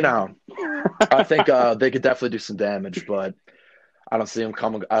I think they could definitely do some damage, but I don't see them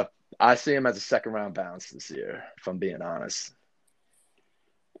coming. I see him as a second round bounce this year, if I'm being honest.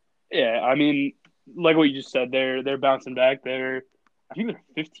 Yeah, I mean, like what you just said, they're bouncing back. I think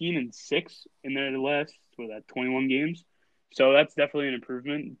they're 15-6 in their last 21 games. So that's definitely an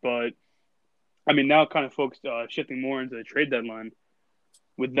improvement. But I mean, now kind of folks shifting more into the trade deadline.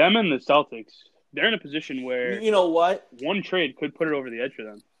 With them and the Celtics, they're in a position where you know what, one trade could put it over the edge for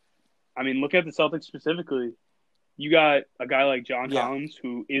them. I mean, look at the Celtics specifically. You got a guy like John Collins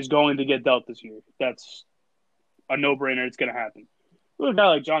who is going to get dealt this year. That's a no-brainer. It's going to happen. Look at a guy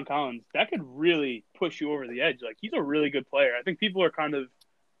like John Collins. That could really push you over the edge. Like, he's a really good player. I think people are kind of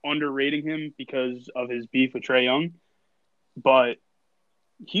underrating him because of his beef with Trae Young. But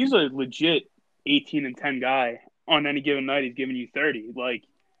he's a legit 18-10 guy. On any given night, he's giving you 30. Like,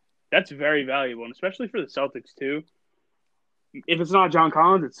 that's very valuable, and especially for the Celtics, too. If it's not John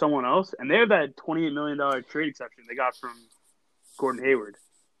Collins, it's someone else. And they have that $28 million trade exception they got from Gordon Hayward.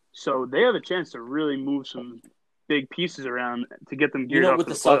 So they have a chance to really move some big pieces around to get them geared up with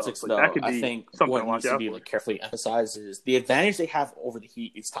for the Celtics, though, that could be I think something what needs to be carefully emphasized is the advantage they have over the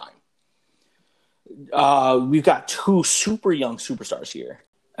Heat is time. We've got 2 super young superstars here,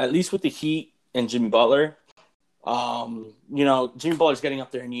 at least with the Heat and Jimmy Butler. Jimmy Butler's getting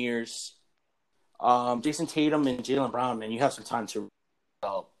up there in years. Jason Tatum and Jaylen Brown, man, you have some time to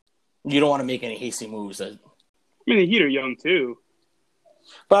develop. You don't want to make any hasty moves that I mean, the Heat are young too.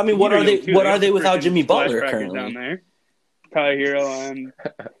 But I mean, what are they? What are they without Jimmy Butler currently? Down there, Tyler Hero and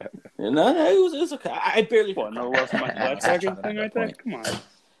no, it was okay. I barely. What? No loss on my Splash thing right there. Come on,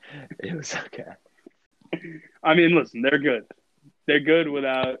 it was okay. I mean, listen, they're good. They're good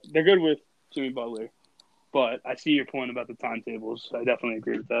with Jimmy Butler. But I see your point about the timetables. I definitely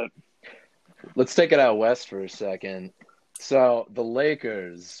agree with that. Let's take it out west for a second. So the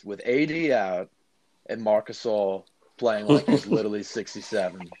Lakers with AD out and Marc Gasol playing like he's literally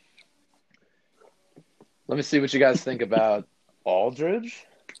 67. Let me see what you guys think about Aldridge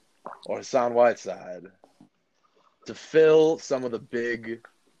or Hassan Whiteside to fill some of the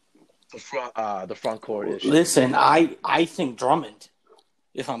front court issues. Listen, I think Drummond,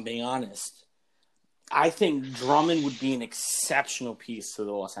 if I'm being honest. I think Drummond would be an exceptional piece to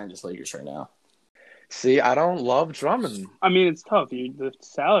the Los Angeles Lakers right now. See, I don't love Drummond. I mean, it's tough. The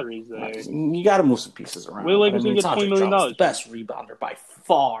salary's there. You got to move some pieces around. Well, Lakers can get $20 million. The best rebounder by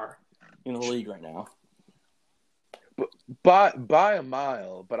far in the league right now. By a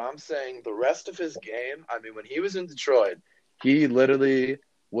mile, but I'm saying the rest of his game. I mean, when he was in Detroit, he literally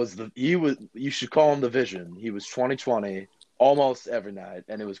was you should call him the Vision. He was 20-20 almost every night,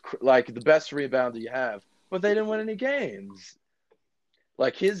 and it was like the best rebounder you have. But they didn't win any games.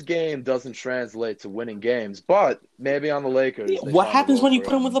 Like his game doesn't translate to winning games, but maybe on the Lakers. What happens when you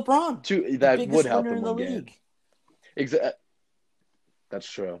put him with LeBron? That would help him win games. Exactly. That's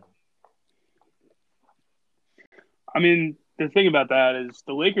true. I mean, the thing about that is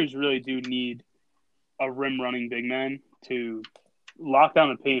the Lakers really do need a rim-running big man to lock down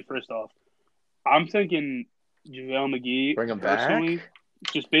the paint, first off. I'm thinking JaVale McGee. Bring him personally, back?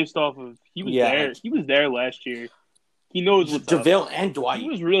 Just based off of he was there. He was there last year. He knows what's JaVale up. And Dwight. He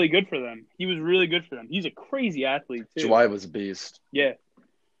was really good for them. He's a crazy athlete, too. Dwight was a beast. Yeah.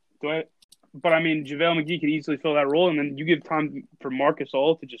 Dwight. But, I mean, JaVale McGee could easily fill that role, and then you give time for Marc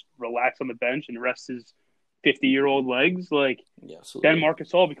Gasol to just relax on the bench and rest his 50-year-old legs. Then Marc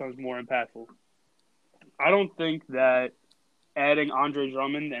Gasol becomes more impactful. I don't think that adding Andre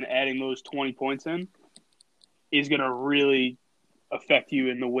Drummond and adding those 20 points in is going to really affect you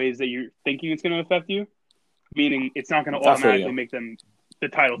in the ways that you're thinking it's going to affect you. Meaning it's not going to automatically make them the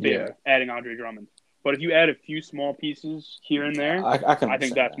title favorite, adding Andre Drummond. But if you add a few small pieces here and there, I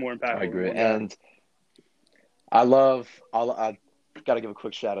think that's more impactful. I agree. And I got to give a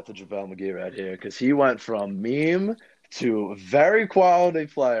quick shout out to JaVale McGee right here because he went from meme to very quality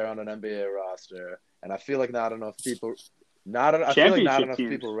player on an NBA roster. And I feel like not enough people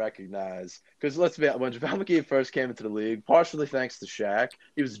recognize because let's be honest, when JaVale McGee first came into the league, partially thanks to Shaq,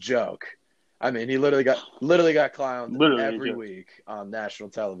 he was a joke. I mean, he literally got clowned every week on national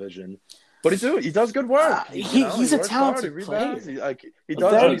television. But he does good work. He's a talented player. He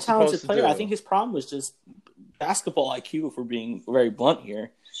does very talented player. I think his problem was just basketball IQ, if we're being very blunt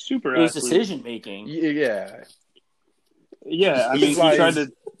here. Super his decision making. Yeah. Yeah, I mean, he tried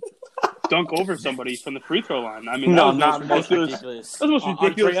to dunk over somebody from the free throw line. I mean, not ridiculous. ridiculous. That's the most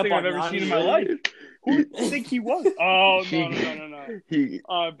ridiculous thing I've ever seen in my life. Who do you think he was? Oh,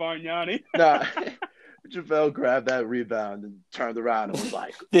 no. Bargnani. Nah. JaVale grabbed that rebound and turned around and was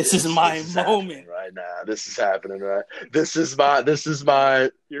like, This is my moment right now. This is happening right. This is my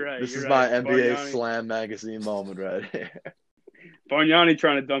You're right. This is my NBA Bargnani. Slam magazine moment right here. Bargnani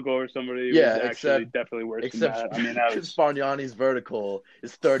trying to dunk over somebody was actually definitely worse than that. I mean, because Bargnani's vertical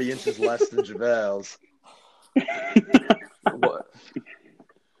is 30 inches less than JaVale's. What?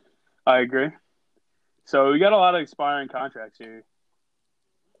 I agree. So we got a lot of expiring contracts here.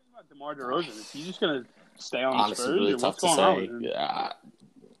 What about DeMar DeRozan? Is he just going to stay on the Spurs? Really tough to say.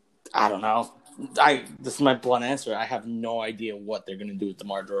 I don't know. This is my blunt answer. I have no idea what they're going to do with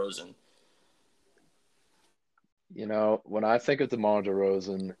DeMar DeRozan. You know, when I think of DeMar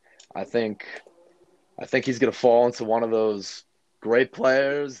DeRozan, I think he's going to fall into one of those great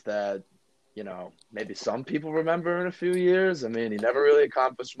players that, you know, maybe some people remember in a few years. I mean, he never really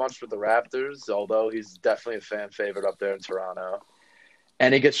accomplished much with the Raptors, although he's definitely a fan favorite up there in Toronto.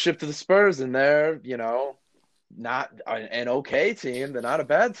 And he gets shipped to the Spurs, and they're, you know, not an okay team. They're not a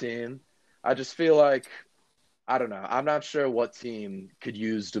bad team. I just feel like, I don't know. I'm not sure what team could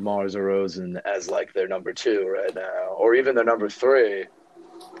use DeMar DeRozan as, like, their number 2 right now, or even their number 3.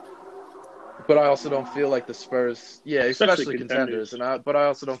 But I also don't feel like the Spurs, especially contenders. But I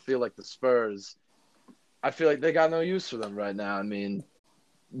also don't feel like the Spurs. I feel like they got no use for them right now. I mean,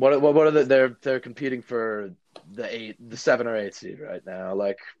 what are they're competing for the 7 or 8 seed right now.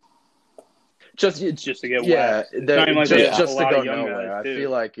 Like, just to get just to go nowhere.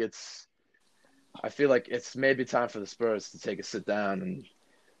 I feel like it's maybe time for the Spurs to take a sit down and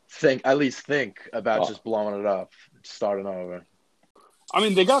think about just blowing it up, starting over. I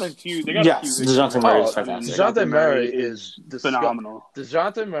mean, they got a few. Yes, DeJounte Murray is fantastic. DeJounte Murray is phenomenal.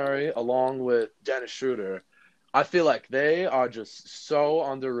 DeJounte Murray, along with Dennis Schroeder, I feel like they are just so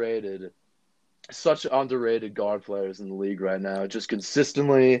underrated. Such underrated guard players in the league right now. Just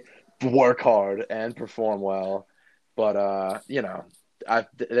consistently work hard and perform well. But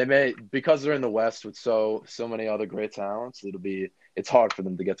they may, because they're in the West with so many other great talents, it's hard for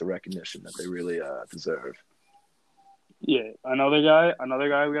them to get the recognition that they really deserve. Yeah, another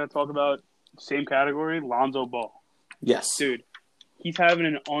guy we got to talk about, same category, Lonzo Ball. Yes. Dude, he's having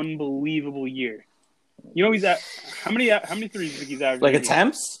an unbelievable year. You know, he's at how many threes do you think he's averaging? Like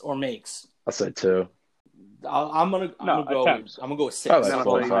attempts or makes? I'll say 2. I'm gonna go with 6. Probably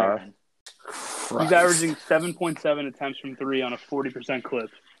 4 5. He's averaging 7.7 attempts from 3 on a 40%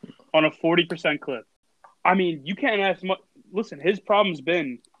 clip. I mean, you can't ask much. Listen, his problem's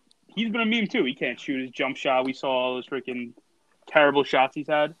been he's been a meme too. He can't shoot his jump shot. We saw all those freaking terrible shots he's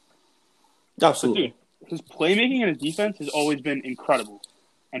had. Absolutely. But dude, his playmaking and his defense has always been incredible.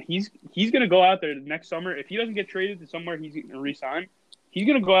 And he's going to go out there next summer. If he doesn't get traded to somewhere he's going to re-sign, he's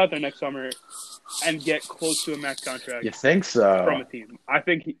going to go out there next summer and get close to a max contract. You think so? From a team. I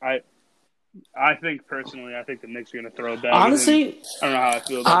think personally, I think the Knicks are going to throw it back. Honestly, I don't know how I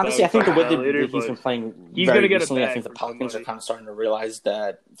feel about honestly, that. I think the way that later, he's been playing he's very gonna get recently, a I think the bag Pelicans from are kind of starting to realize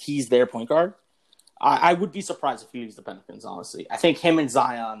that he's their point guard. I would be surprised if he leaves the Pelicans, honestly. I think him and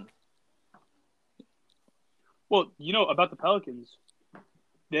Zion. Well, you know, about the Pelicans,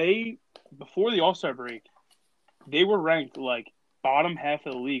 before the All-Star break, they were ranked like bottom half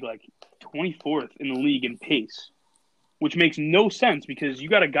of the league, like 24th in the league in pace, which makes no sense because you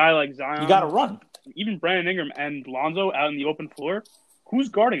got a guy like Zion. You got to run. Even Brandon Ingram and Lonzo out in the open floor. Who's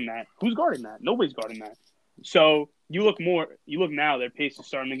guarding that? Nobody's guarding that. So you look now, their pace is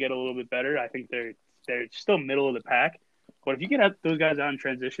starting to get a little bit better. I think they're still middle of the pack. But if you get those guys out in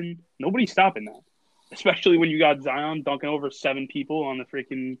transition, nobody's stopping that. Especially when you got Zion dunking over 7 people on the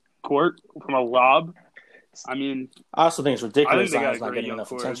freaking court from a lob. I mean, I also think it's ridiculous. Zion's not getting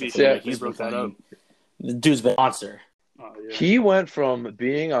enough attention. He's broke that up. The dude's been a monster. Oh, yeah. He went from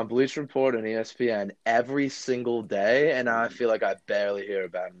being on Bleacher Report and ESPN every single day, and I feel like I barely hear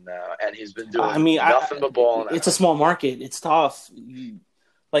about him now. And he's been doing nothing but balling. It's a small market. It's tough.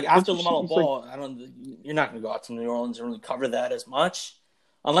 After LaMelo Ball, you're not going to go out to New Orleans and really cover that as much.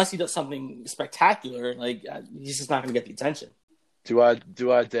 Unless he does something spectacular, he's just not going to get the attention. Do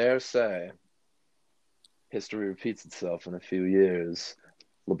I dare say history repeats itself in a few years?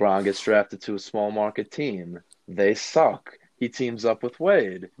 LeBron gets drafted to a small market team. They suck. He teams up with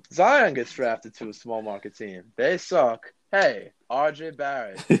Wade. Zion gets drafted to a small market team. They suck. Hey, RJ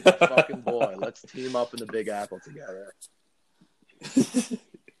Barrett, my fucking boy. Let's team up in the Big Apple together.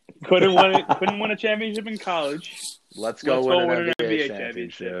 Couldn't win a championship in college. Let's go win an NBA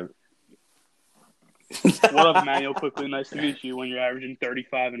championship. What up, Manuel? Quickly, nice to meet you when you're averaging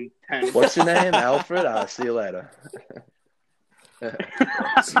 35 and 10. What's your name? Alfred? I'll see you later. Who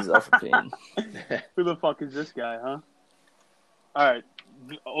the fuck is this guy, huh? All right.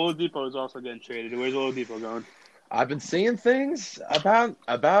 Oladipo is also getting traded. Where's Oladipo going? I've been seeing things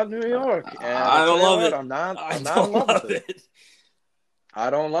about New York. And I don't love it. I'm not in love with it. I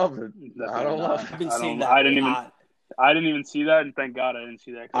don't love it. I don't love it. I've been seeing that. I didn't even see that, and thank God I didn't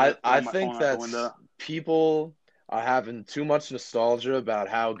see that. I think that people are having too much nostalgia about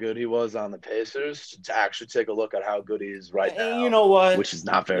how good he was on the Pacers to actually take a look at how good he is right now. You know what? Which is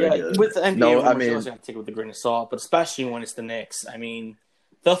not very good. With the NBA, you have to take it with a grain of salt, but especially when it's the Knicks. I mean,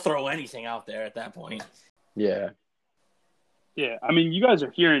 they'll throw anything out there at that point. Yeah. Yeah, I mean, you guys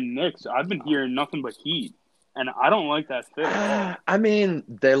are hearing Knicks. I've been hearing nothing but Heat, and I don't like that fit at all. I mean,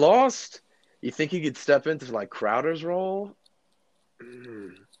 they lost. You think he could step into, Crowder's role?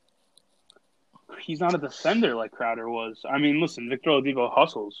 He's not a defender like Crowder was. I mean, listen, Victor Oladipo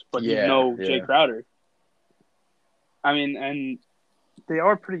hustles, but he's no Jay Crowder. I mean, and they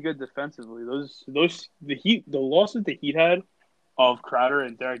are pretty good defensively. The losses the Heat had of Crowder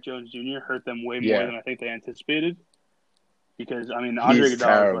and Derek Jones Jr. hurt them way more than I think they anticipated. Because, I mean, Andre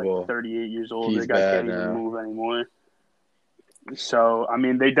Iguodala is 38 years old. That guy can't even move anymore. So, I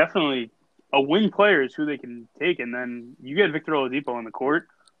mean, they definitely – a wing player is who they can take, and then you get Victor Oladipo on the court.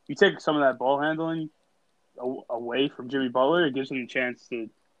 You take some of that ball handling away from Jimmy Butler. It gives him a chance to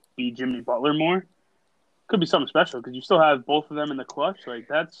be Jimmy Butler more. Could be something special because you still have both of them in the clutch.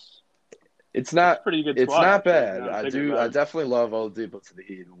 It's not pretty good. It's squad, not bad. actually, I definitely love Oladipo to the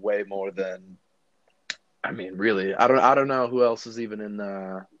Heat way more than. I mean, really, I don't know who else is even in.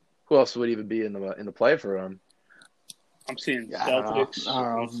 Who else would even be in the play for him? I'm seeing I don't know. Celtics. I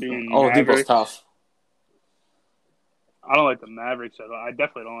don't know. I'm seeing Oh, Debo's Mavericks. tough. I don't like the Mavericks at all. I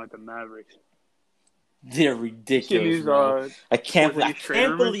definitely don't like the Mavericks. They're You ridiculous, seen these, bro. I can't trade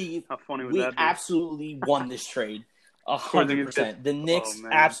rumors? believe How funny would we that be? absolutely won this trade. Porzingis 100%. The Knicks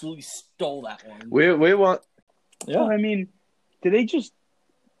man. absolutely stole that one. We want. Yeah. Well, I mean, did they just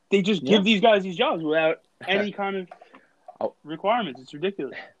give these guys these jobs without any kind of requirements? It's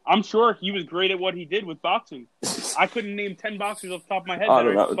ridiculous. I'm sure he was great at what he did with boxing. I couldn't name 10 boxers off the top of my head that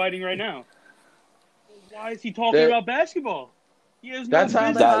are fighting right now. Why is he talking about basketball? He has no That's how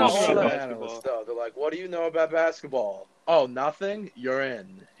business they have talking all about the basketball. analysts, though. They're like, "What do you know about basketball?" Oh, nothing. You're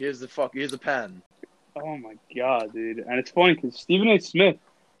in. Here's a pen. Oh my god, dude! And it's funny because Stephen A. Smith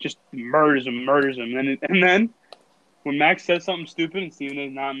just murders him, and then when Max says something stupid and Stephen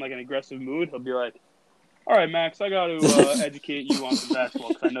A's not in like an aggressive mood, he'll be like, "All right, Max, I got to educate you on some basketball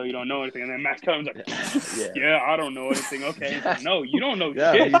because I know you don't know anything." And then Max comes like, "Yeah, I don't know anything." Okay, no, you don't know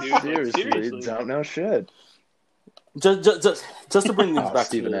shit, dude. Seriously, don't know shit. Just to bring things back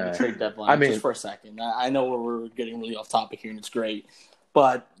to the trade deadline, just for a second. I know we're getting really off topic here, and it's great,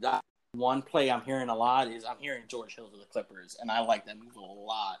 but one play I'm hearing a lot is I'm hearing George Hill to the Clippers, and I like that move a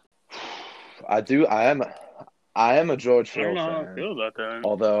lot. I do. I am a George Hill fan. I don't know how I feel about that.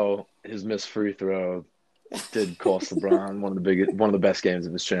 Although his missed free throw did cost LeBron one of the best games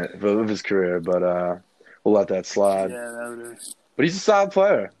of his career, but we'll let that slide. Yeah, that is. But he's a solid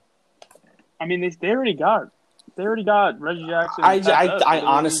player. I mean, they already got Reggie Jackson. I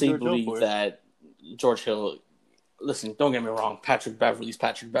honestly believe that George Hill. Listen, don't get me wrong. Patrick Beverley's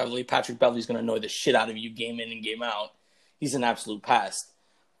Patrick Beverley. Patrick Beverley's going to annoy the shit out of you game in and game out. He's an absolute pest.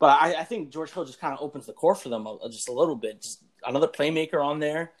 But I think George Hill just kind of opens the court for them just a little bit. Just another playmaker on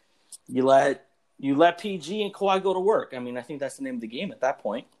there. You let PG and Kawhi go to work. I mean, I think that's the name of the game at that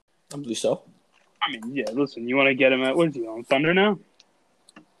point. I believe so. I mean, yeah, listen, you want to get him at, what is he on, Thunder now?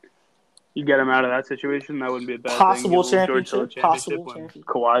 You get him out of that situation, that wouldn't be a bad possible thing. Championship. Possible championship.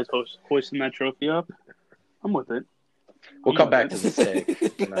 Kawhi's hoisting that trophy up. I'm with it. We'll come back to the steak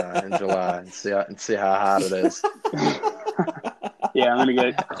in July and see how hot it is. Yeah, I'm going to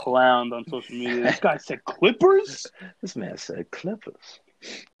get clowned on social media. This guy said Clippers? This man said Clippers.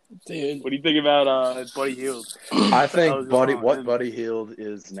 Dude, what do you think about Buddy Hield? I think Buddy Hield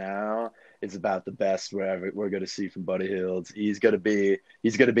is now is about the best we're going to see from Buddy Hield. He's going to be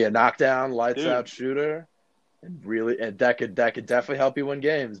a knockdown, lights out shooter, and that could definitely help you win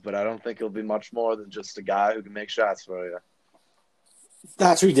games. But I don't think he'll be much more than just a guy who can make shots for you.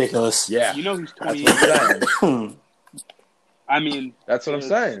 That's ridiculous. Yeah, you know he's 28. I mean, that's what I'm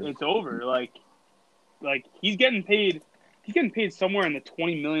saying. It's over. Like he's getting paid. He's getting paid somewhere in the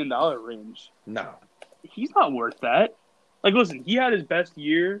 $20 million range. No, he's not worth that. Like, listen, he had his best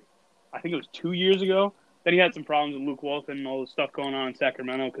year. I think it was 2 years ago. Then he had some problems with Luke Walton and all the stuff going on in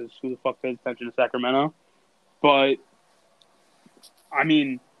Sacramento because who the fuck pays attention to Sacramento? But, I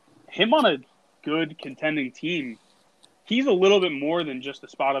mean, him on a good contending team, he's a little bit more than just a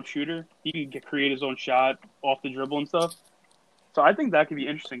spot-up shooter. He can create his own shot off the dribble and stuff. So I think that could be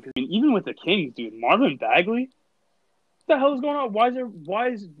interesting because, I mean, even with the Kings, dude, Marvin Bagley, what the hell is going on? Why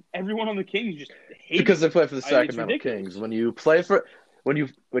is everyone on the Kings just hating? Because they play for the Sacramento Kings. When you play for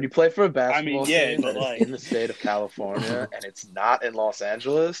a basketball team that is in the state of California and it's not in Los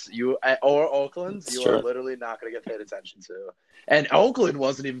Angeles, or Oakland, you are literally not going to get paid attention to. And Oakland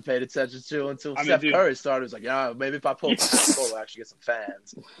wasn't even paid attention to until Steph Curry started. It was like, yeah, maybe if I pull basketball, we'll actually get some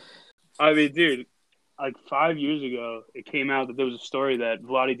fans. I mean, dude, like 5 years ago, it came out that there was a story that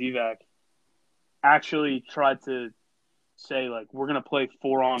Vlade Divac actually tried to say, like, we're going to play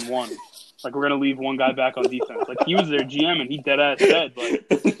 4-on-1. Like, we're going to leave one guy back on defense. Like, he was their GM, and he dead-ass said, like,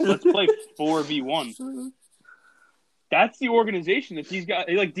 let's play 4v1. That's the organization that these guys –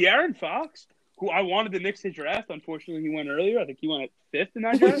 like, De'Aaron Fox, who I wanted the Knicks to draft. Unfortunately, he went earlier. I think he went at 5th in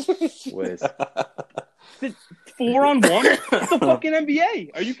that draft. Wait. 4-on-1? It's the fucking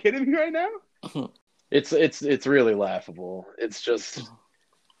NBA. Are you kidding me right now? It's really laughable. It's just –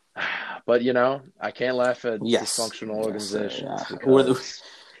 but, you know, I can't laugh at dysfunctional organizations. Because,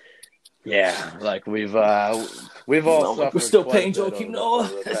 like we've all suffered. We're still paying Joakim Noah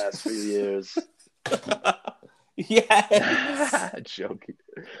over the past few years. Joakim.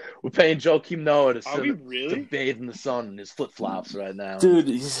 We're paying Joakim Noah to bathe in the sun in his flip-flops right now. Dude,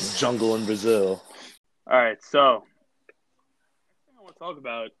 he's jungle in Brazil. All right, so I want to talk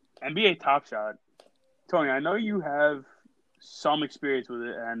about NBA Top Shot. Tony, I know you have some experience with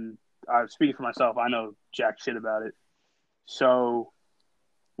it, and speaking for myself, I know jack shit about it. So,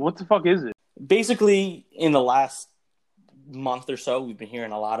 what the fuck is it? Basically, in the last month or so, we've been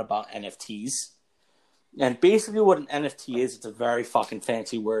hearing a lot about NFTs. And basically what an NFT is, it's a very fucking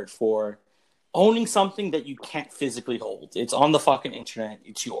fancy word for owning something that you can't physically hold. It's on the fucking internet.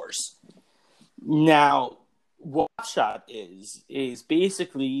 It's yours. Now, what Shot is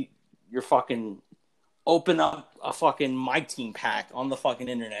basically you're fucking open up a fucking My Team pack on the fucking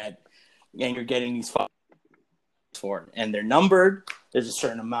internet and you're getting these fucking for it. And they're numbered. There's a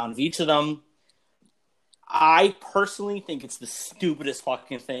certain amount of each of them. I personally think it's the stupidest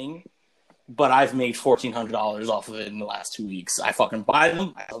fucking thing, but I've made $1,400 off of it in the last 2 weeks. I fucking buy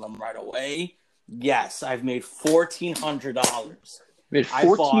them. I sell them right away. Yes, I've made $1,400. Made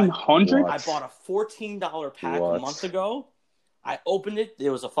 $1,400? I bought a $14 pack a month ago. I opened it.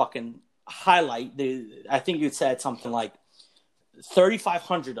 There was a fucking highlight. I think it said something like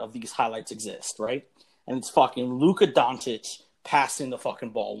 3,500 of these highlights exist, right? And it's fucking Luka Doncic passing the fucking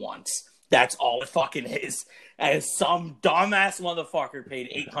ball once. That's all it fucking is. And some dumbass motherfucker paid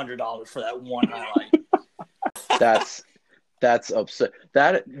 $800 for that one highlight. That's absurd.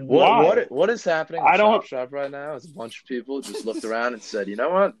 What is happening in Chop Shop right now is a bunch of people just looked around and said, you know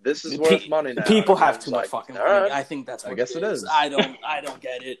what, this is worth money now. People have too much fucking money. Right. I think that's what I guess it is. I don't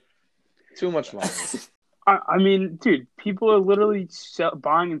get it. Too much money. I mean, dude, people are literally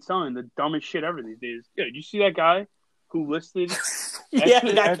buying and selling the dumbest shit ever these days. Yeah, did you see that guy who listed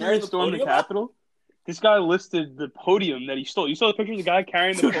after he stormed the Capitol? This guy listed the podium that he stole. You saw the picture of the guy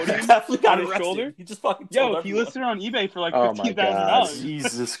carrying the podium on his shoulder? He just fucking he listed it on eBay for like $15,000.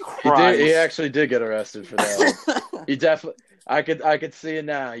 Jesus Christ. He actually did get arrested for that. He definitely. I could see it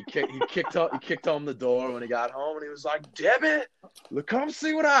now. He kicked home the door when he got home, and he was like, "Damn it, look, come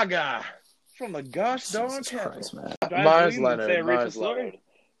see what I got from the gosh darn Capitol." Myers Leonard.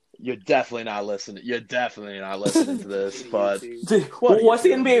 You're definitely not listening. You're definitely not listening to this. But what's the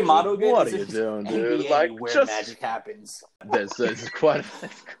NBA motto again? What are you doing, dude? NBA, like, where magic happens. There's quite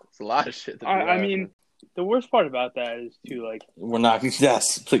a lot of shit. I mean, the worst part about that is too, like, we're not.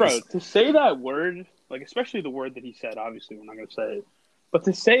 Yes, please. Bro, to say that word, like, especially the word that he said. Obviously, we're not going to say it. But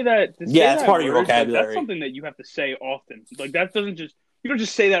to say that, it's part of your vocabulary. Like, that's something that you have to say often. Like, that doesn't just you don't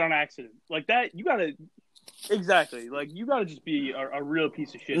just say that on accident. Like that, you gotta. Exactly. Like, you got to just be a real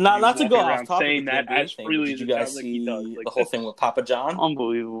piece of shit. Not to go off topic saying that as freely as you guys see like does. Like, the whole thing with Papa John?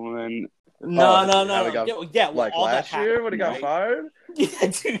 Unbelievable, man. No. Like last year when he got fired? Yeah,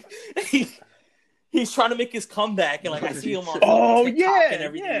 dude. He's trying to make his comeback, and like I see him on TikTok and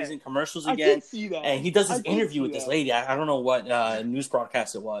everything. He's in commercials again. I did see that. And he does this interview with this lady. I don't know what news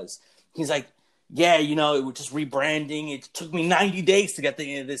broadcast it was. He's like, yeah, you know, it was just rebranding. It took me 90 days to get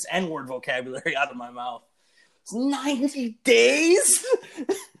this N-word vocabulary out of my mouth. 90 days?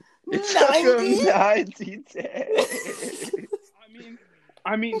 It took him 90 days.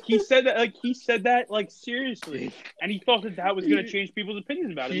 I mean, he said that like seriously, and he thought that was going to change people's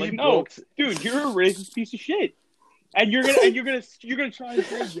opinions about him. Like, no, dude, you're a racist piece of shit, and you're gonna try and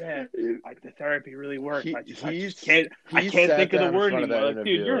say, yeah, like the therapy really worked. I just can't think of the word anymore. Like,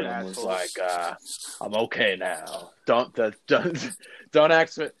 dude, you're an asshole. Like, I'm okay now. Don't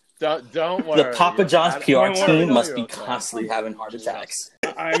ask me. Don't worry. The Papa John's PR team must be constantly having heart attacks.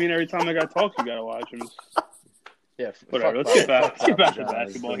 I mean, every time I got talked, you gotta watch him. Yeah, whatever. Let's get back to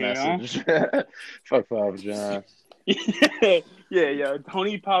basketball here, huh? Fuck Papa John. yeah.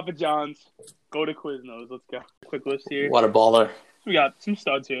 Tony Papa John's. Go to Quiznos. Let's go. Quick list here. What a baller. We got some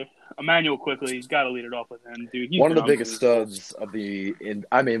studs here. Emmanuel quickly. He's got to lead it off with him, dude. One of the biggest studs one of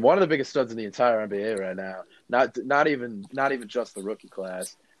the biggest studs in the entire NBA right now. Not even just the rookie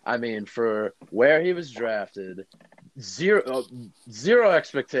class. I mean, for where he was drafted, zero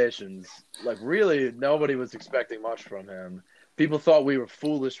expectations. Like, really, nobody was expecting much from him. People thought we were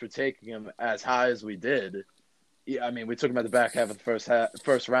foolish for taking him as high as we did. I mean, we took him at the back half of the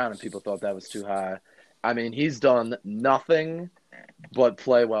first round, and people thought that was too high. I mean, he's done nothing but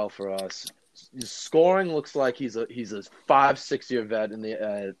play well for us. His scoring looks like he's a 5-6 year vet in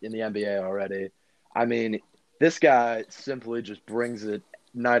the NBA already. I mean, this guy simply just brings it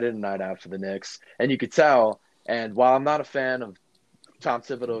night in and night out for the Knicks, and you could tell. And while I'm not a fan of Tom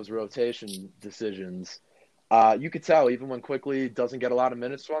Thibodeau's rotation decisions, you could tell even when Quickly doesn't get a lot of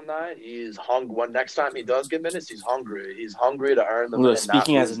minutes one night, he's hungry. When next time he does get minutes, he's hungry. He's hungry to earn them. Well,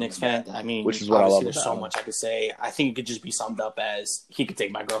 speaking as a Knicks fan, I mean, which is what I love. There's so much I could say. I think it could just be summed up as he could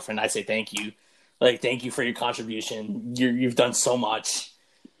take my girlfriend. I'd say thank you, like thank you for your contribution. You've done so much.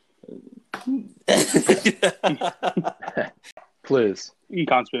 Please. You can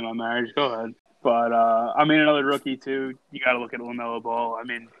consummate my marriage. Go ahead. But, I mean, another rookie, too. You got to look at LaMelo Ball. I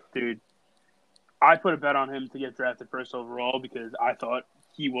mean, dude, I put a bet on him to get drafted first overall because I thought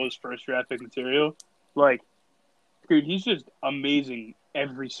he was first draft pick material. Like, dude, he's just amazing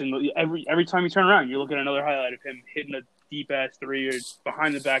every time you turn around, you look at another highlight of him hitting a deep ass three or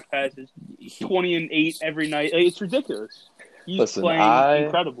behind the back passes, 20-8 every night. Like, it's ridiculous. He's playing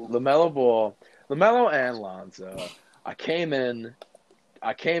incredible. LaMelo and Lonzo. I came in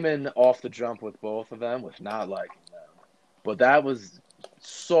off the jump with both of them with not liking them, but that was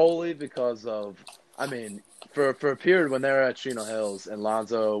solely because of, I mean, for a period when they were at Chino Hills and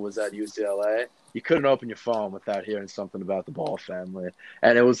Lonzo was at UCLA, you couldn't open your phone without hearing something about the Ball family.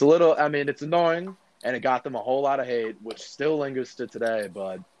 And it was a little, I mean, it's annoying, and it got them a whole lot of hate, which still lingers to today.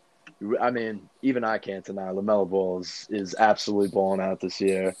 But, I mean, even I can't deny LaMelo Ball is absolutely balling out this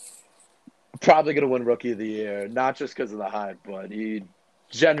year. Probably going to win Rookie of the Year, not just because of the hype, but he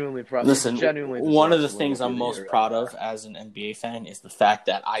genuinely one of the things I'm most proud of as an NBA fan is the fact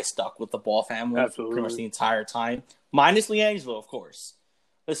that I stuck with the Ball family pretty much the entire time. Minus LiAngelo, of course.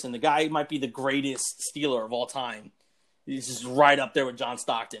 Listen, the guy might be the greatest stealer of all time. He's just right up there with John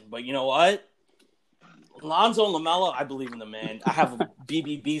Stockton. But you know what? Lonzo and LaMelo, I believe in them, man. I have a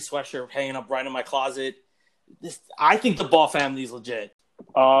BBB sweatshirt hanging up right in my closet. I think the Ball family is legit.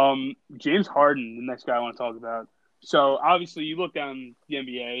 James Harden, the next guy I want to talk about. So, obviously, you look down the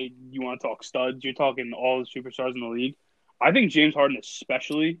NBA, you want to talk studs, you're talking all the superstars in the league. I think James Harden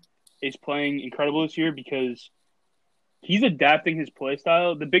especially is playing incredible this year because he's adapting his play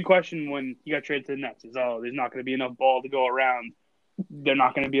style. The big question when he got traded to the Nets is, there's not going to be enough ball to go around. They're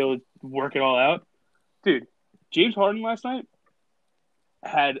not going to be able to work it all out. Dude, James Harden last night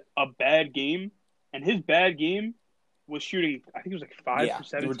had a bad game, and his bad game was shooting, I think it was like 5 for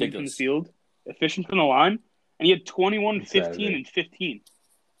 17 from the field, efficient from the line. And he had 21, 15, and 15.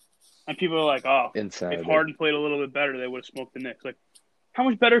 And people are like, if Harden played a little bit better, they would have smoked the Knicks. Like, how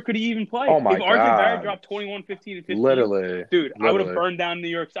much better could he even play? Oh, my God. If RJ Barrett dropped 21, 15, and 15, literally. I would have burned down New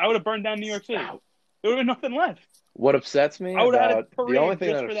York City. There would have been nothing left. What upsets me the only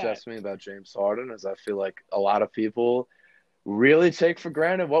thing that upsets me about James Harden is I feel like a lot of people really take for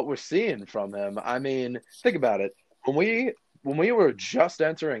granted what we're seeing from him. I mean, think about it. When we were just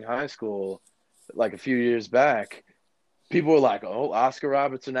entering high school, like a few years back, people were like, Oscar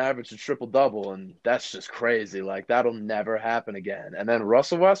Robertson averaged a triple-double, and that's just crazy. Like, that'll never happen again. And then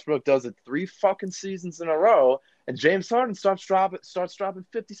Russell Westbrook does it 3 fucking seasons in a row, and James Harden starts dropping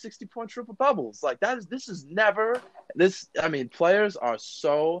 50, 60-point triple-doubles. Like, players are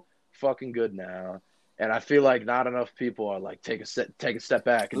so fucking good now, and I feel like not enough people are like, take a step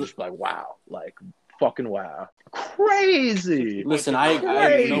back and just be like, wow, like, fucking wow. Crazy. Listen, I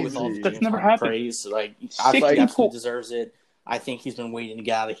know with all the James Harden praise, like, I think he absolutely deserves it. I think he's been waiting to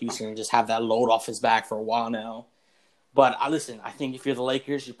get out of Houston and just have that load off his back for a while now. But I think if you're the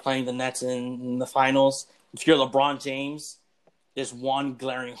Lakers, you're playing the Nets in the finals. If you're LeBron James, there's one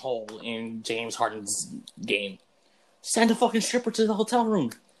glaring hole in James Harden's game. Send a fucking stripper to the hotel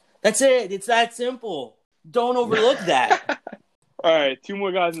room. That's it. It's that simple. Don't overlook that. All right, 2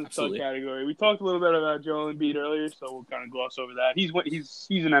 more guys in the stud category. We talked a little bit about Joel Embiid earlier, so we'll kind of gloss over that. He's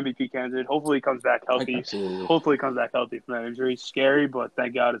an MVP candidate. Hopefully he comes back healthy. Absolutely. Hopefully he comes back healthy from that injury. Scary, but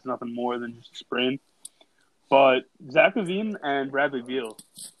thank God it's nothing more than just a sprain. But Zach LaVine and Bradley Beal.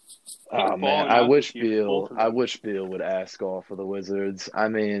 Oh man, I wish Beal would ask off for the Wizards. I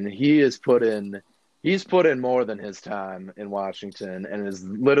mean, he's put in more than his time in Washington, and has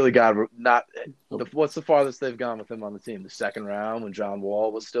literally got what's the farthest they've gone with him on the team? The second round when John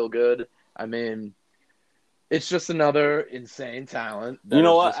Wall was still good. I mean, it's just another insane talent. You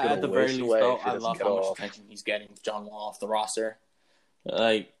know what? At the very least, though, I love how much attention he's getting with John Wall off the roster.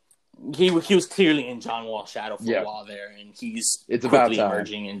 Like, he was clearly in John Wall's shadow for a while there, and he's quickly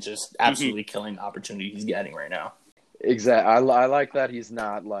emerging and just absolutely killing the opportunity he's getting right now. Exactly. I like that he's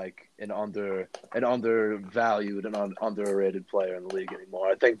not like an undervalued and underrated player in the league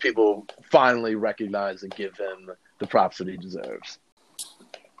anymore. I think people finally recognize and give him the props that he deserves.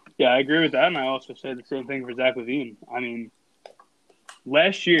 Yeah, I agree with that, and I also said the same thing for Zach LaVine. I mean,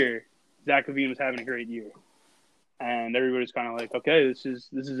 last year, Zach LaVine was having a great year, and everybody's kind of like, okay, this is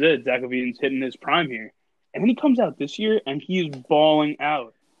it. Zach LaVine's hitting his prime here. And then he comes out this year, and he is balling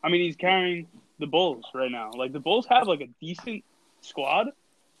out. I mean, he's carrying the Bulls right now. Like, the Bulls have, like, a decent squad,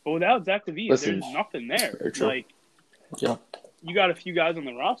 but without Zach LaVine, there's nothing there. Like, you got a few guys on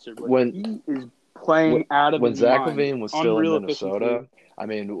the roster, but he is playing out of his mind. When Zach LaVine was still in Minnesota, I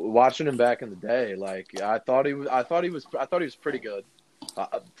mean, watching him back in the day, like, I thought he was pretty good.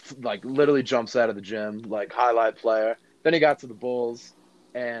 Like, literally jumps out of the gym, like, highlight player. Then he got to the Bulls,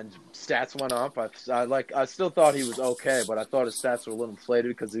 and stats went up. I still thought he was okay, but I thought his stats were a little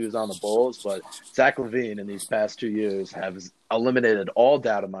inflated because he was on the Bulls. But Zach LaVine in these past 2 years has eliminated all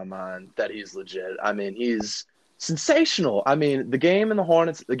doubt in my mind that he's legit. I mean, he's sensational. I mean, the game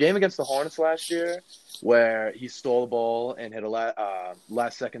against the Hornets last year, where he stole the ball and hit a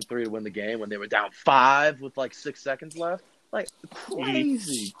last second three to win the game when they were down 5 with like 6 seconds left. Like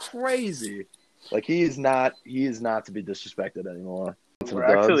crazy. Like he is not to be disrespected anymore. We're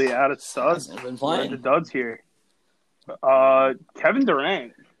actually out of studs. We're at the duds here. Kevin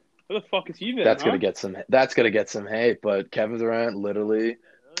Durant. Where the fuck is he been? That's gonna get some hate, but Kevin Durant literally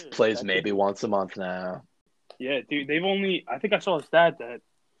plays maybe once a month now. Yeah, dude. I think I saw a stat that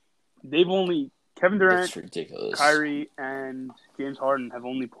Kevin Durant, ridiculous. Kyrie, and James Harden have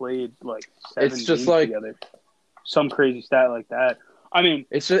only played like 7 It's just games like together. Some crazy stat like that. I mean,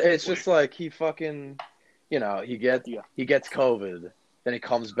 it's just like he fucking, he gets COVID, then he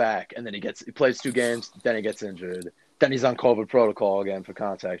comes back, and then he plays 2 games, then he gets injured, then he's on COVID protocol again for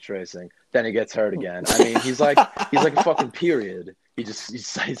contact tracing, then he gets hurt again. I mean, he's like a fucking period.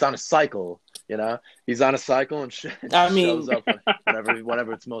 He's on a cycle, He's on a cycle and shit. Shows up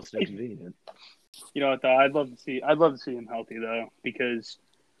whenever it's most inconvenient. You know what though? I'd love to see him healthy though, because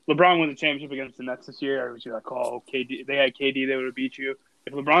LeBron won the championship against the Nets this year. I was like, KD. They had KD, they would have beat you.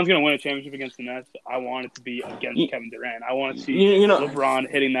 If LeBron's going to win a championship against the Nets, I want it to be against Kevin Durant. I want to see LeBron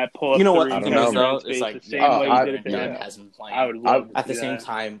hitting that pull-up. You know what? I don't know. It's like the same way he did it to Durant him. hasn't played. I would love to at the same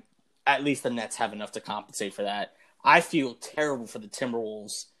time, at least the Nets have enough to compensate for that. I feel terrible for the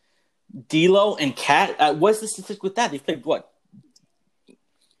Timberwolves. D'Lo and Cat. What's the statistic with that? They played what?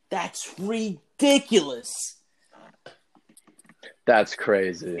 That's ridiculous. That's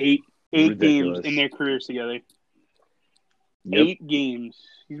crazy. 8 games in their careers together. Yep. 8 games.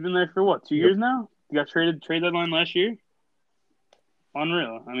 He's been there for what? 2 years now? He got trade deadline last year.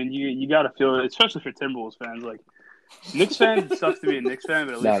 Unreal. I mean, you got to feel it, especially for Timberwolves fans. Like Knicks fans, it sucks to be a Knicks fan,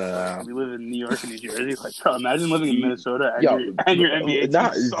 but at least we live in New York and New Jersey. Like, bro, imagine living in Minnesota and your NBA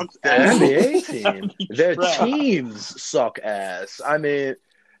team sucks ass. NBA team, their teams suck ass. I mean,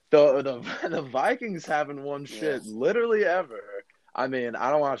 the Vikings haven't won shit literally ever. I mean,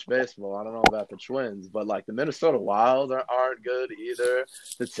 I don't watch baseball. I don't know about the Twins, but like the Minnesota Wild aren't good either.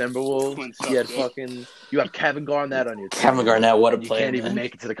 The Timberwolves, you have Kevin Garnett on your team. Kevin Garnett, what a player! You can't even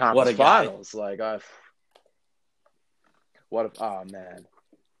make it to the conference finals. Like, oh man,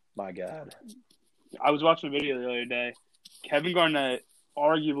 my God. I was watching a video the other day. Kevin Garnett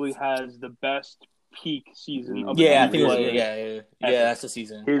arguably has the best peak season of I think it was, that's the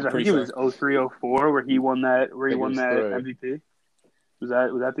season. I think it was 03-04 where he won that MVP. Was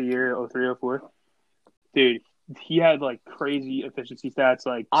that the year 03-04? Dude, he had like crazy efficiency stats.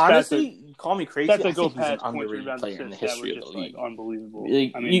 Like honestly, call me crazy. Stats that go past an underrated player in the history of the league. Like, unbelievable.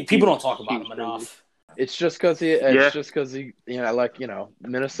 I mean, people don't talk about him enough. It's just because he,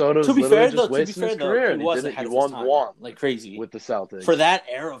 Minnesota's to be fair, just wasting his career. He won one like crazy with the Celtics for that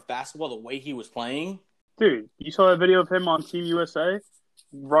era of basketball. The way he was playing, dude, you saw that video of him on Team USA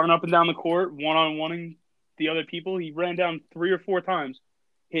running up and down the court, one-on-oneing the other people. He ran down 3 or 4 times,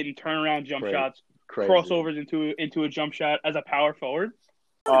 hitting turnaround jump shots, crossovers into a jump shot as a power forward.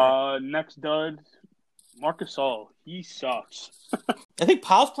 Next dud, Marc Gasol. He sucks. I think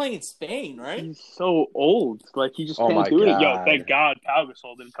Paul's playing in Spain, right? He's so old. Like, he just can't do it. Yo, thank God Pau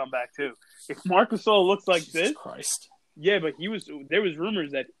Gasol didn't come back, too. If Marc Gasol looks like this... Christ. Yeah, but there was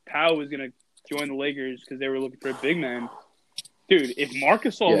rumors that Pau was going to join the Lakers because they were looking for a big man. Dude, if Marc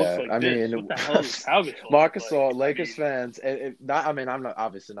Gasol looks like this, what the hell is Pau Gasol? Marc Gasol, Lakers fans, I'm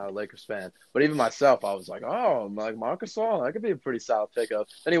obviously not a Lakers fan, but even myself, I was like, like Marc Gasol, that could be a pretty solid pickup.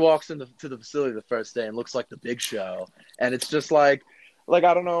 Then he walks into the facility the first day and looks like the Big Show, and it's just like I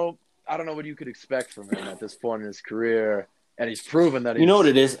don't know what you could expect from him at this point in his career, and he's proven that he know what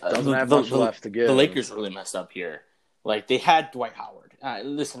it is. Doesn't have much left to give. The Lakers really messed up here. Like, they had Dwight Howard.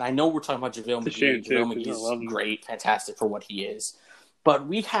 Listen, I know we're talking about JaVale McGee. JaVale McGee is great, fantastic for what he is. But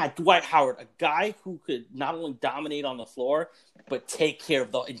we had Dwight Howard, a guy who could not only dominate on the floor, but take care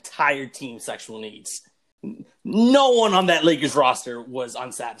of the entire team's sexual needs. No one on that Lakers roster was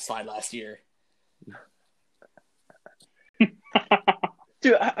unsatisfied last year.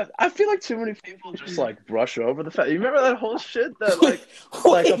 Dude, I feel like too many people just like brush over the fact. You remember that whole shit that like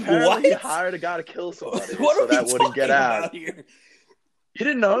apparently he hired a guy to kill somebody so that wouldn't get out. Here? You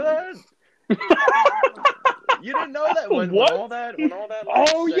didn't know that? You didn't know that when all that shit about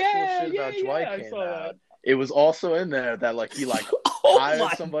Dwight came out. It was also in there that like he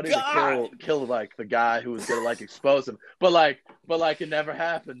hired somebody to kill like the guy who was gonna like expose him. But it never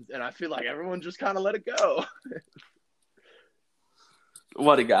happened, and I feel like everyone just kind of let it go.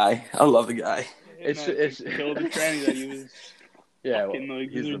 What a guy! I love the guy. It's killed the tranny that he was. Yeah,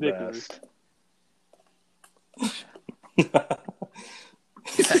 he's the ridiculous. best.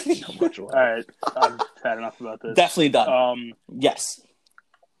 much All right, I've had enough about this. Definitely done. Yes.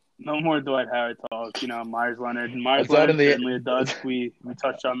 No more Dwight Howard talk. Myers Leonard. Myers What's that Leonard in the- certainly a dud. We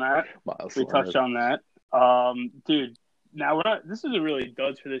touched on that. Touched on that. Dude. Now we're not. This isn't really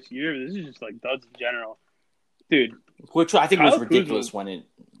duds for this year. This is just like duds in general, dude. Which I think Kyle was ridiculous Kuzma when it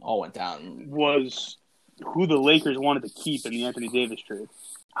all went down. was who the Lakers wanted to keep in the Anthony Davis trade.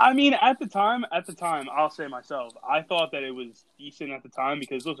 I mean, at the time, I'll say myself, I thought that it was decent at the time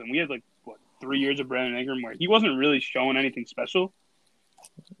because listen, we had 3 years of Brandon Ingram where he wasn't really showing anything special.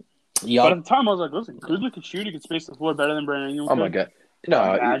 Yep. But at the time, I was like, listen, Kuzma could shoot. He could space the floor better than Brandon Ingram. Oh my god!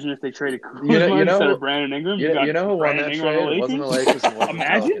 No, imagine if they traded Kuzma instead of Brandon Ingram. You know who won Brandon that Ingram trade? It wasn't the Lakers. It wasn't the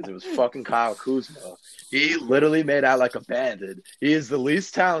Imagine. Pelicans. It was fucking Kyle Kuzma. He literally made out like a bandit. He is the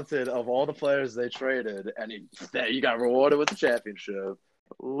least talented of all the players they traded, and he got rewarded with the championship.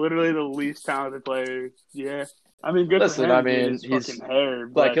 Literally the least talented player. Yeah. I mean, good Listen, for him. I mean, his he's fucking hair.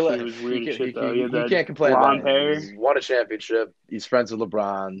 like It was weird as shit, though. he can't complain blonde about it. hair. He's won a championship. He's friends with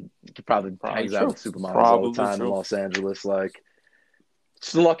LeBron. He probably hangs out with supermodels all the time in Los Angeles. Like,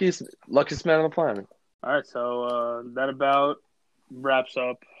 it's the luckiest man on the planet. All right, so that about wraps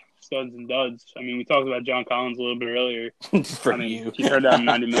up studs and duds. I mean, we talked about John Collins a little bit earlier. For you. He turned down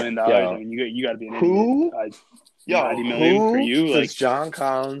 $90 million. I mean, you got to be an idiot. $90 million for you? Who does John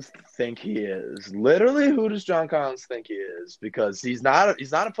Collins think he is? Literally, who does John Collins think he is? Because he's not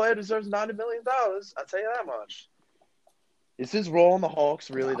a player who deserves $90 million. I'll tell you that much. Is his role in the Hawks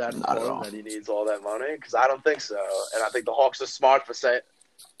really that important that he needs all that money? Because I don't think so. And I think the Hawks are smart for saying.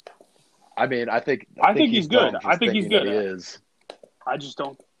 I mean, I think he's good. I think he's good. He is. I just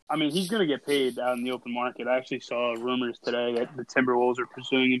don't. I mean, he's going to get paid out in the open market. I actually saw rumors today that the Timberwolves are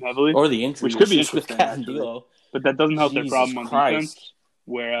pursuing him heavily. Or the injury, which could be interesting, actually. But that doesn't help their problem on Christ. defense,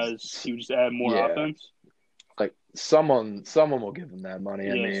 whereas he would just add more offense. Like, someone will give him that money.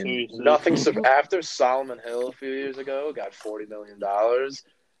 I mean, seriously. nothing. After Solomon Hill a few years ago got $40 million,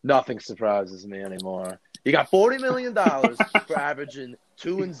 nothing surprises me anymore. You got $40 million for averaging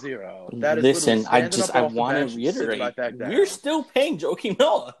 2 and 0. That is listen. I want to reiterate. We're still paying Joakim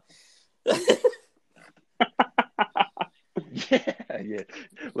Noah. yeah,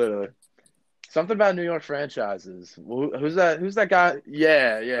 literally. Something about New York franchises. Who's that guy?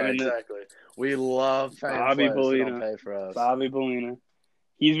 Yeah, exactly. We love paying Bobby players who don't Bellina. pay for us. Bobby Bellina.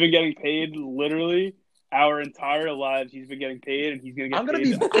 He's been getting paid literally our entire lives. He's been getting paid, and he's going to get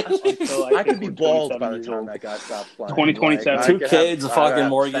paid until I could be bald by the time that guy stops playing. 2027. Like, 2 kids, a fucking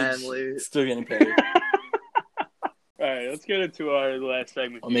mortgage, still getting paid. All right, let's get into our last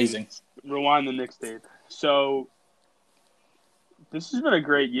segment. Amazing. Rewind the Knicks tape. So, this has been a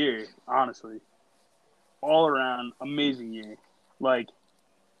great year, honestly. All around, amazing year. Like,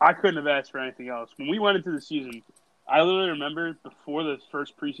 I couldn't have asked for anything else. When we went into the season, I literally remember before the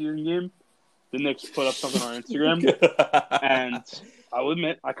first preseason game, the Knicks put up something on Instagram, and I'll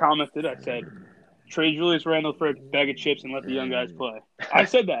admit, I commented, I said, trade Julius Randle for a bag of chips and let the young guys play. I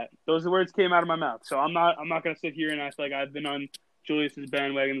said that. Those words came out of my mouth. So I'm not going to sit here and act like I've been on Julius's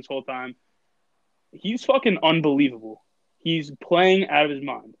bandwagon this whole time. He's fucking unbelievable. He's playing out of his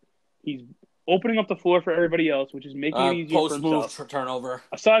mind. He's opening up the floor for everybody else, which is making it easier for himself. Post-move turnover.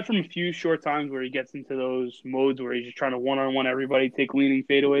 Aside from a few short times where he gets into those modes where he's just trying to one-on-one everybody, take leaning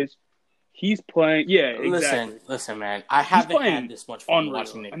fadeaways, he's playing. Yeah, exactly. Listen, man. I haven't had this much fun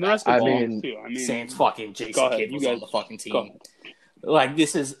watching Knicks basketball. I mean, since fucking Jason Kidd was on the fucking team. Like,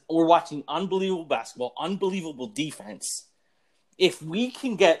 we're watching unbelievable basketball, unbelievable defense. If we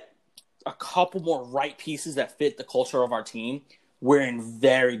can get a couple more right pieces that fit the culture of our team, we're in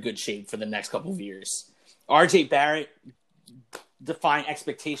very good shape for the next couple of years. RJ Barrett defying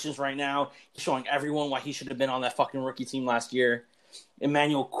expectations right now. He's showing everyone why he should have been on that fucking rookie team last year.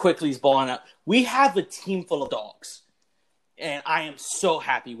 Emmanuel Quickly's balling out. We have a team full of dogs, and I am so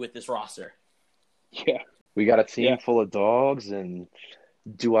happy with this roster. Yeah. We got a team full of dogs, and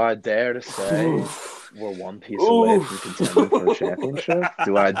do I dare to say we're one piece away from contending for a championship?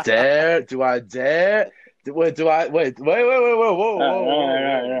 Do I dare? Whoa. Do I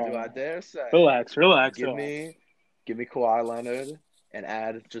dare say? Relax. Give me Kawhi Leonard and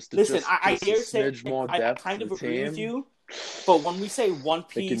add just a smidge more depth. I kind to of the agree team. with you, but when we say one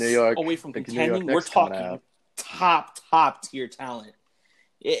piece away from contending, we're talking top tier talent.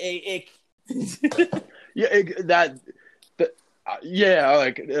 That's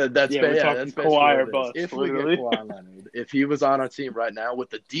Kawhi or bust. If we get Kawhi Leonard, if he was on our team right now with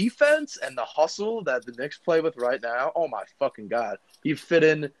the defense and the hustle that the Knicks play with right now, oh my fucking god, he'd fit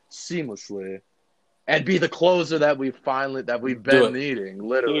in seamlessly and be the closer that we've been needing,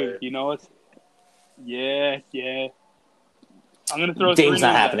 literally. Dude, you know what? Yeah. I'm going to throw Dame's three not names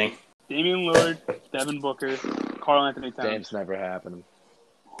out. happening. Damian Lillard, Devin Booker, Karl Anthony Towns. Dame's never happening.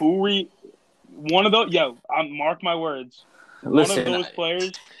 One of those, mark my words. Listen, one of those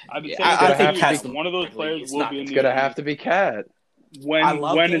players, I've been saying I think this Cat's for years, one of those players it's will not- be in It's the gonna NBA. have to be Cat.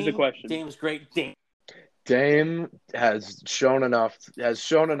 When is the question? Dame's great. Dame has shown enough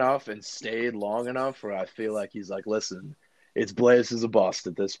and stayed long enough where I feel like he's like, listen, it's Blazers a bust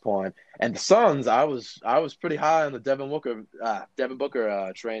at this point. And the Suns, I was pretty high on the Devin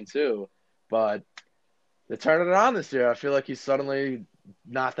Booker train too, but they're turning it on this year. I feel like he's suddenly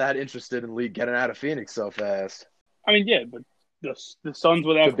not that interested in getting out of Phoenix so fast. I mean, yeah, but the Suns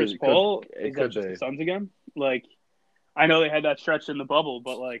without Chris Paul, it is could that just be the Suns again? Like, I know they had that stretch in the bubble,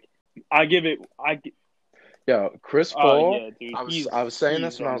 but like, Chris Paul. Yeah, dude, I was saying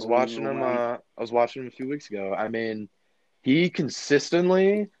this when I was watching him. I was watching him a few weeks ago. I mean, he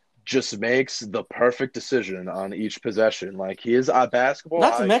consistently just makes the perfect decision on each possession. Like his basketball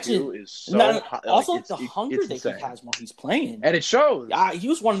Not to IQ mention, is so high. also the hunger that insane. he has when he's playing, and it shows. He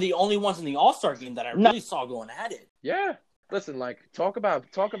was one of the only ones in the All-Star game that I really saw going at it. Yeah, listen, like talk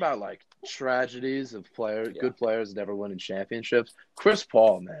about like tragedies of good players never winning championships. Chris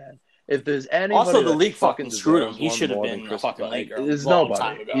Paul, man. If there's anybody, also the league fucking screwed him. He deserves should have one been more a than fucking Chris Laker. There's long nobody.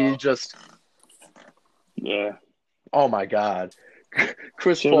 time ago. He just. Yeah. Oh my God.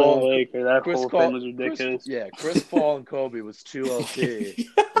 Chris Paul, that whole thing was ridiculous. Chris Paul and Kobe was 2 OT in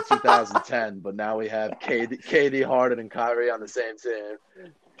 2010, but now we have KD, Harden, and Kyrie on the same team.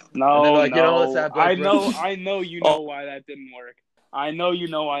 No, like, no. Let's have I know you know why that didn't work. I know you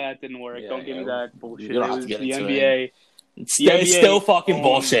know why that didn't work. Yeah, Don't give me that bullshit. You don't It have was to get the into NBA. it. It's still fucking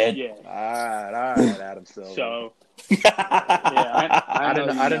bullshit. Yeah. All right, Adam Silver. So, I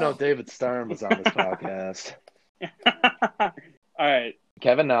didn't know David Stern was on this podcast. All right.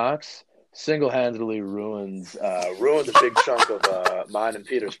 Kevin Knox single-handedly ruined a big chunk of mine and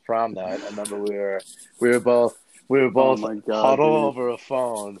Peter's prom night. I remember we were both huddled over a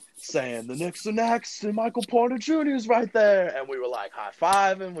phone saying the Knicks are next and Michael Porter Jr. is right there, and we were like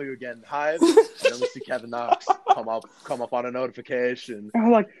high-fiving, we were getting hyped, and then we see Kevin Knox come up on a notification.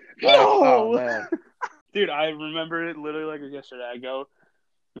 I'm like, no! Oh man. Dude, I remember it literally like it was yesterday. I go,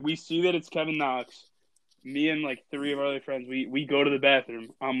 we see that it's Kevin Knox. Me and like three of our other friends, we go to the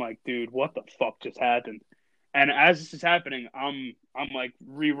bathroom. I'm like, dude, what the fuck just happened? And as this is happening, I'm like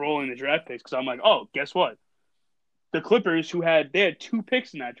re-rolling the draft picks because I'm like, oh, guess what? The Clippers, they had 2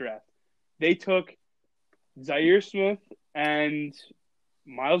 picks in that draft. They took Zaire Smith and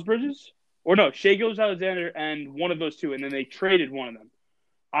Miles Bridges, or no, Shai Gilgeous-Alexander and one of those 2, and then they traded one of them.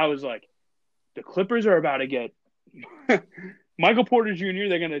 I was like, the Clippers are about to get Michael Porter Jr.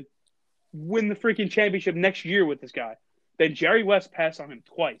 They're gonna win the freaking championship next year with this guy. Then Jerry West passed on him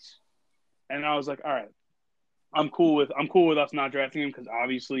twice. And I was like, all right, I'm cool with us not drafting him because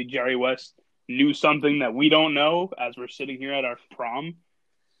obviously Jerry West knew something that we don't know as we're sitting here at our prom.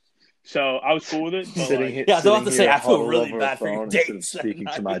 So I was cool with it. But I was about to say, I feel really bad for your date. Speaking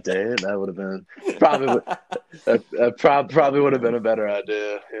to my date, that would have been probably would have been a better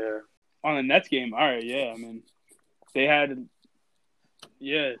idea. Yeah. On the Nets game, all right, yeah. I mean, they had,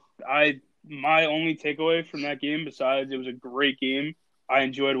 my only takeaway from that game, besides it was a great game, I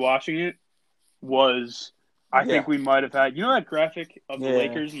enjoyed watching it, was I think we might have had, that graphic of the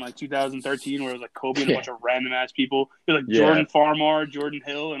Lakers in like 2013 where it was like Kobe and a bunch of random ass people. It was like Jordan Farmar, Jordan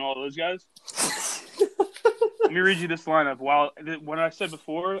Hill, and all those guys. Let me read you this lineup. When I said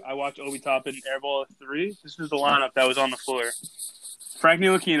before, I watched Obi Toppin airball 3. This was the lineup that was on the floor. Frank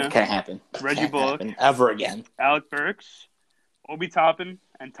Ntilikina. Can't happen. Reggie Bullock. Ever again. Alec Burks. Obi Toppin.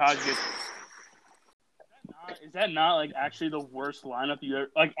 And Taj Gibson. Is that not like actually the worst lineup you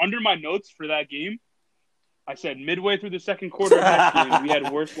ever... Like, under my notes for that game, I said midway through the second quarter of that game, we had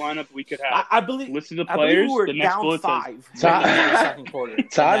worst lineup we could have. I believe... Listen to the players. We were the next down 5 in the second quarter.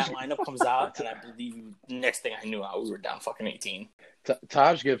 That lineup comes out, and I believe the next thing I knew, we were down fucking 18.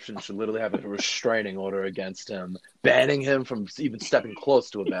 Taj Gibson should literally have a restraining order against him, banning him from even stepping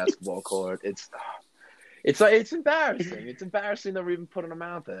close to a basketball court. It's embarrassing. It's embarrassing that we're even putting him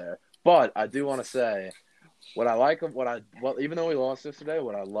out there. But I do want to say, even though we lost yesterday,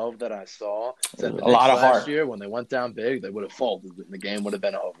 what I love that I saw is that the lot of last heart. year when they went down big, they would have folded and the game would have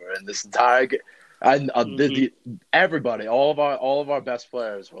been over. And this entire everybody, all of our best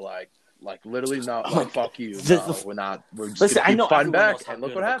players were like literally not like fuck you. We're not. We're just gonna keep fighting back. And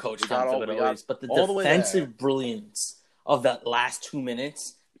look what happened. But the defensive brilliance of that last 2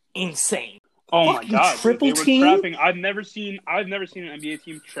 minutes, insane. Oh my god! Triple team. Trapping. I've never seen an NBA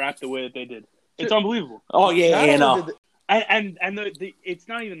team trap the way that they did. It's unbelievable. Oh yeah, no. And it's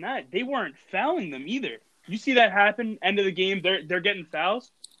not even that. They weren't fouling them either. You see that happen, end of the game, they're getting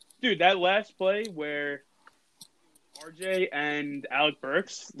fouls. Dude, that last play where RJ and Alec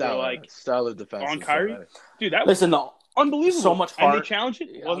Burks were like stellar defense on Kyrie. play. Dude, that was unbelievable. So much heart. And they challenged it.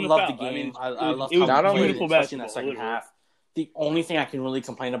 It wasn't I love a foul. the game. I love it was how beautiful especially in that basketball, second literally. half. The only thing I can really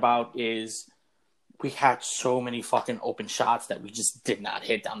complain about is we had so many fucking open shots that we just did not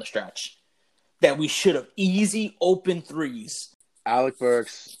hit down the stretch. That we should have easy open threes. Alec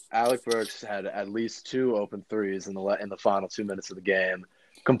Burks had at least 2 open threes in the final 2 minutes of the game.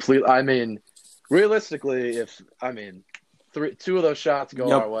 Realistically, two of those shots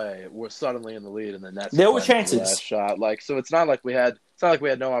go our way, we're suddenly in the lead, and then there were chances. The last shot, so it's not like we had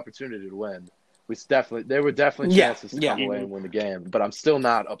no opportunity to win. There were definitely chances to come away and win the game, but I'm still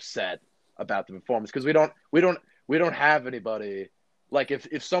not upset about the performance because we don't have anybody. Like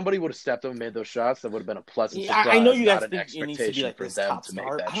if somebody would have stepped up and made those shots, that would have been a pleasant surprise. I know you guys not an think it needs to be like for this them top to make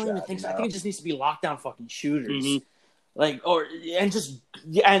star. that I don't shot, even think so. you I know? think it just needs to be lockdown fucking shooters. And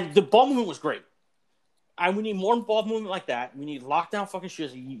the ball movement was great. We need more ball movement like that. We need lockdown fucking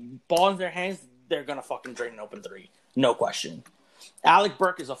shooters. Ball in their hands, they're gonna fucking drain an open three, no question. Alec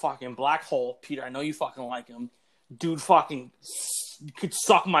Burke is a fucking black hole. Peter, I know you fucking like him. Dude fucking could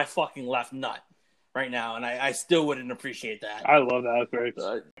suck my fucking left nut right now, and I still wouldn't appreciate that. I love Alec Burks.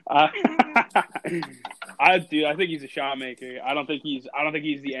 I think he's a shot maker. I don't think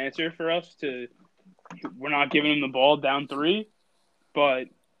he's the answer for us to. We're not giving him the ball down 3, but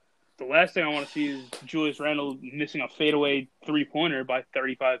the last thing I want to see is Julius Randle missing a fadeaway 3-pointer by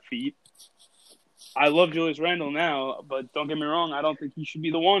 35 feet. I love Julius Randle now, but don't get me wrong, I don't think he should be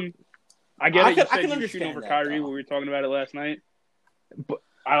the one. I get it. I can you're shooting understand over that, Kyrie. though. We were talking about it last night. But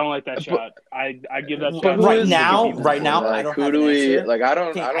I don't like that shot. I give that shot. But right now, I don't have an answer. I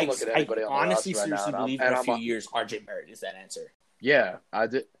don't look at anybody on the honestly roster right seriously now, believe in a few years RJ Barrett is that answer. Yeah, I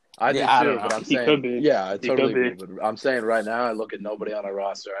do I too, don't but know. I'm He saying, could be. yeah, I He totally could agree. But I'm saying right now, I look at nobody on our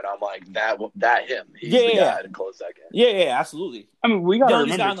roster, and I'm like, that him. He's the Yeah. guy to close that game. Yeah, absolutely. I mean, we got to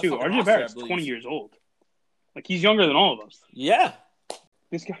Youngest guy on remember, the too, fucking RJ roster, Barrett's I believe. 20 years old. Like, he's younger than all of us. Yeah.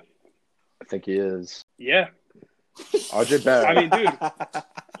 This guy. I think he is. Yeah. RJ Barrett. I mean, dude,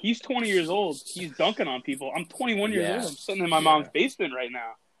 he's 20 years old. He's dunking on people. I'm 21 years old. I'm sitting in my mom's basement right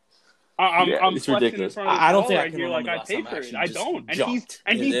now. I'm it's flexing ridiculous. in front of the I don't wall think I right can here like remember I the paid last for time it. I I actually don't. just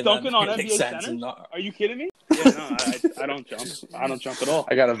And he's jumped. dunking on Makes NBA sense. centers. No. Are you kidding me? Yeah, no, I don't jump. I don't jump at all.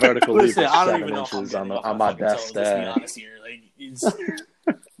 I got a vertical leap Listen, of I don't 7 even know if I'm inches getting off on my fucking best toes, let's be day. honest here.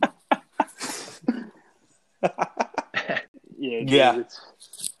 Yeah. Dude,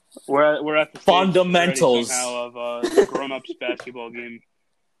 we're at the stage Fundamentals already somehow of a grown-ups basketball game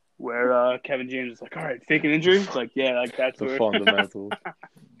where Kevin James is like, all right, fake an injury. It's like, yeah, like that's The where. fundamentals.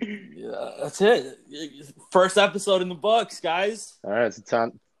 Yeah, that's it. First episode in the books, guys. All right, it's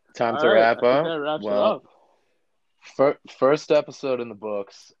time All to right, wrap I think up. that wraps it Well, up. First episode in the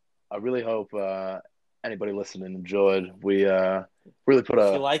books. I really hope anybody listening enjoyed. We really put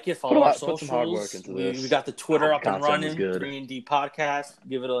If you like it, follow our put some hard work socials. into We this. got the Twitter up and Content was running, good. 3&D Podcast.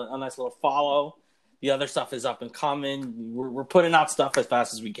 Give it a nice little follow. The other stuff is up and coming. We're putting out stuff as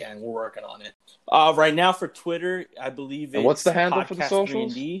fast as we can. We're working on it. Right now for Twitter, I believe it's And what's the handle for the Podcast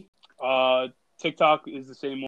socials? 3&D. TikTok is the same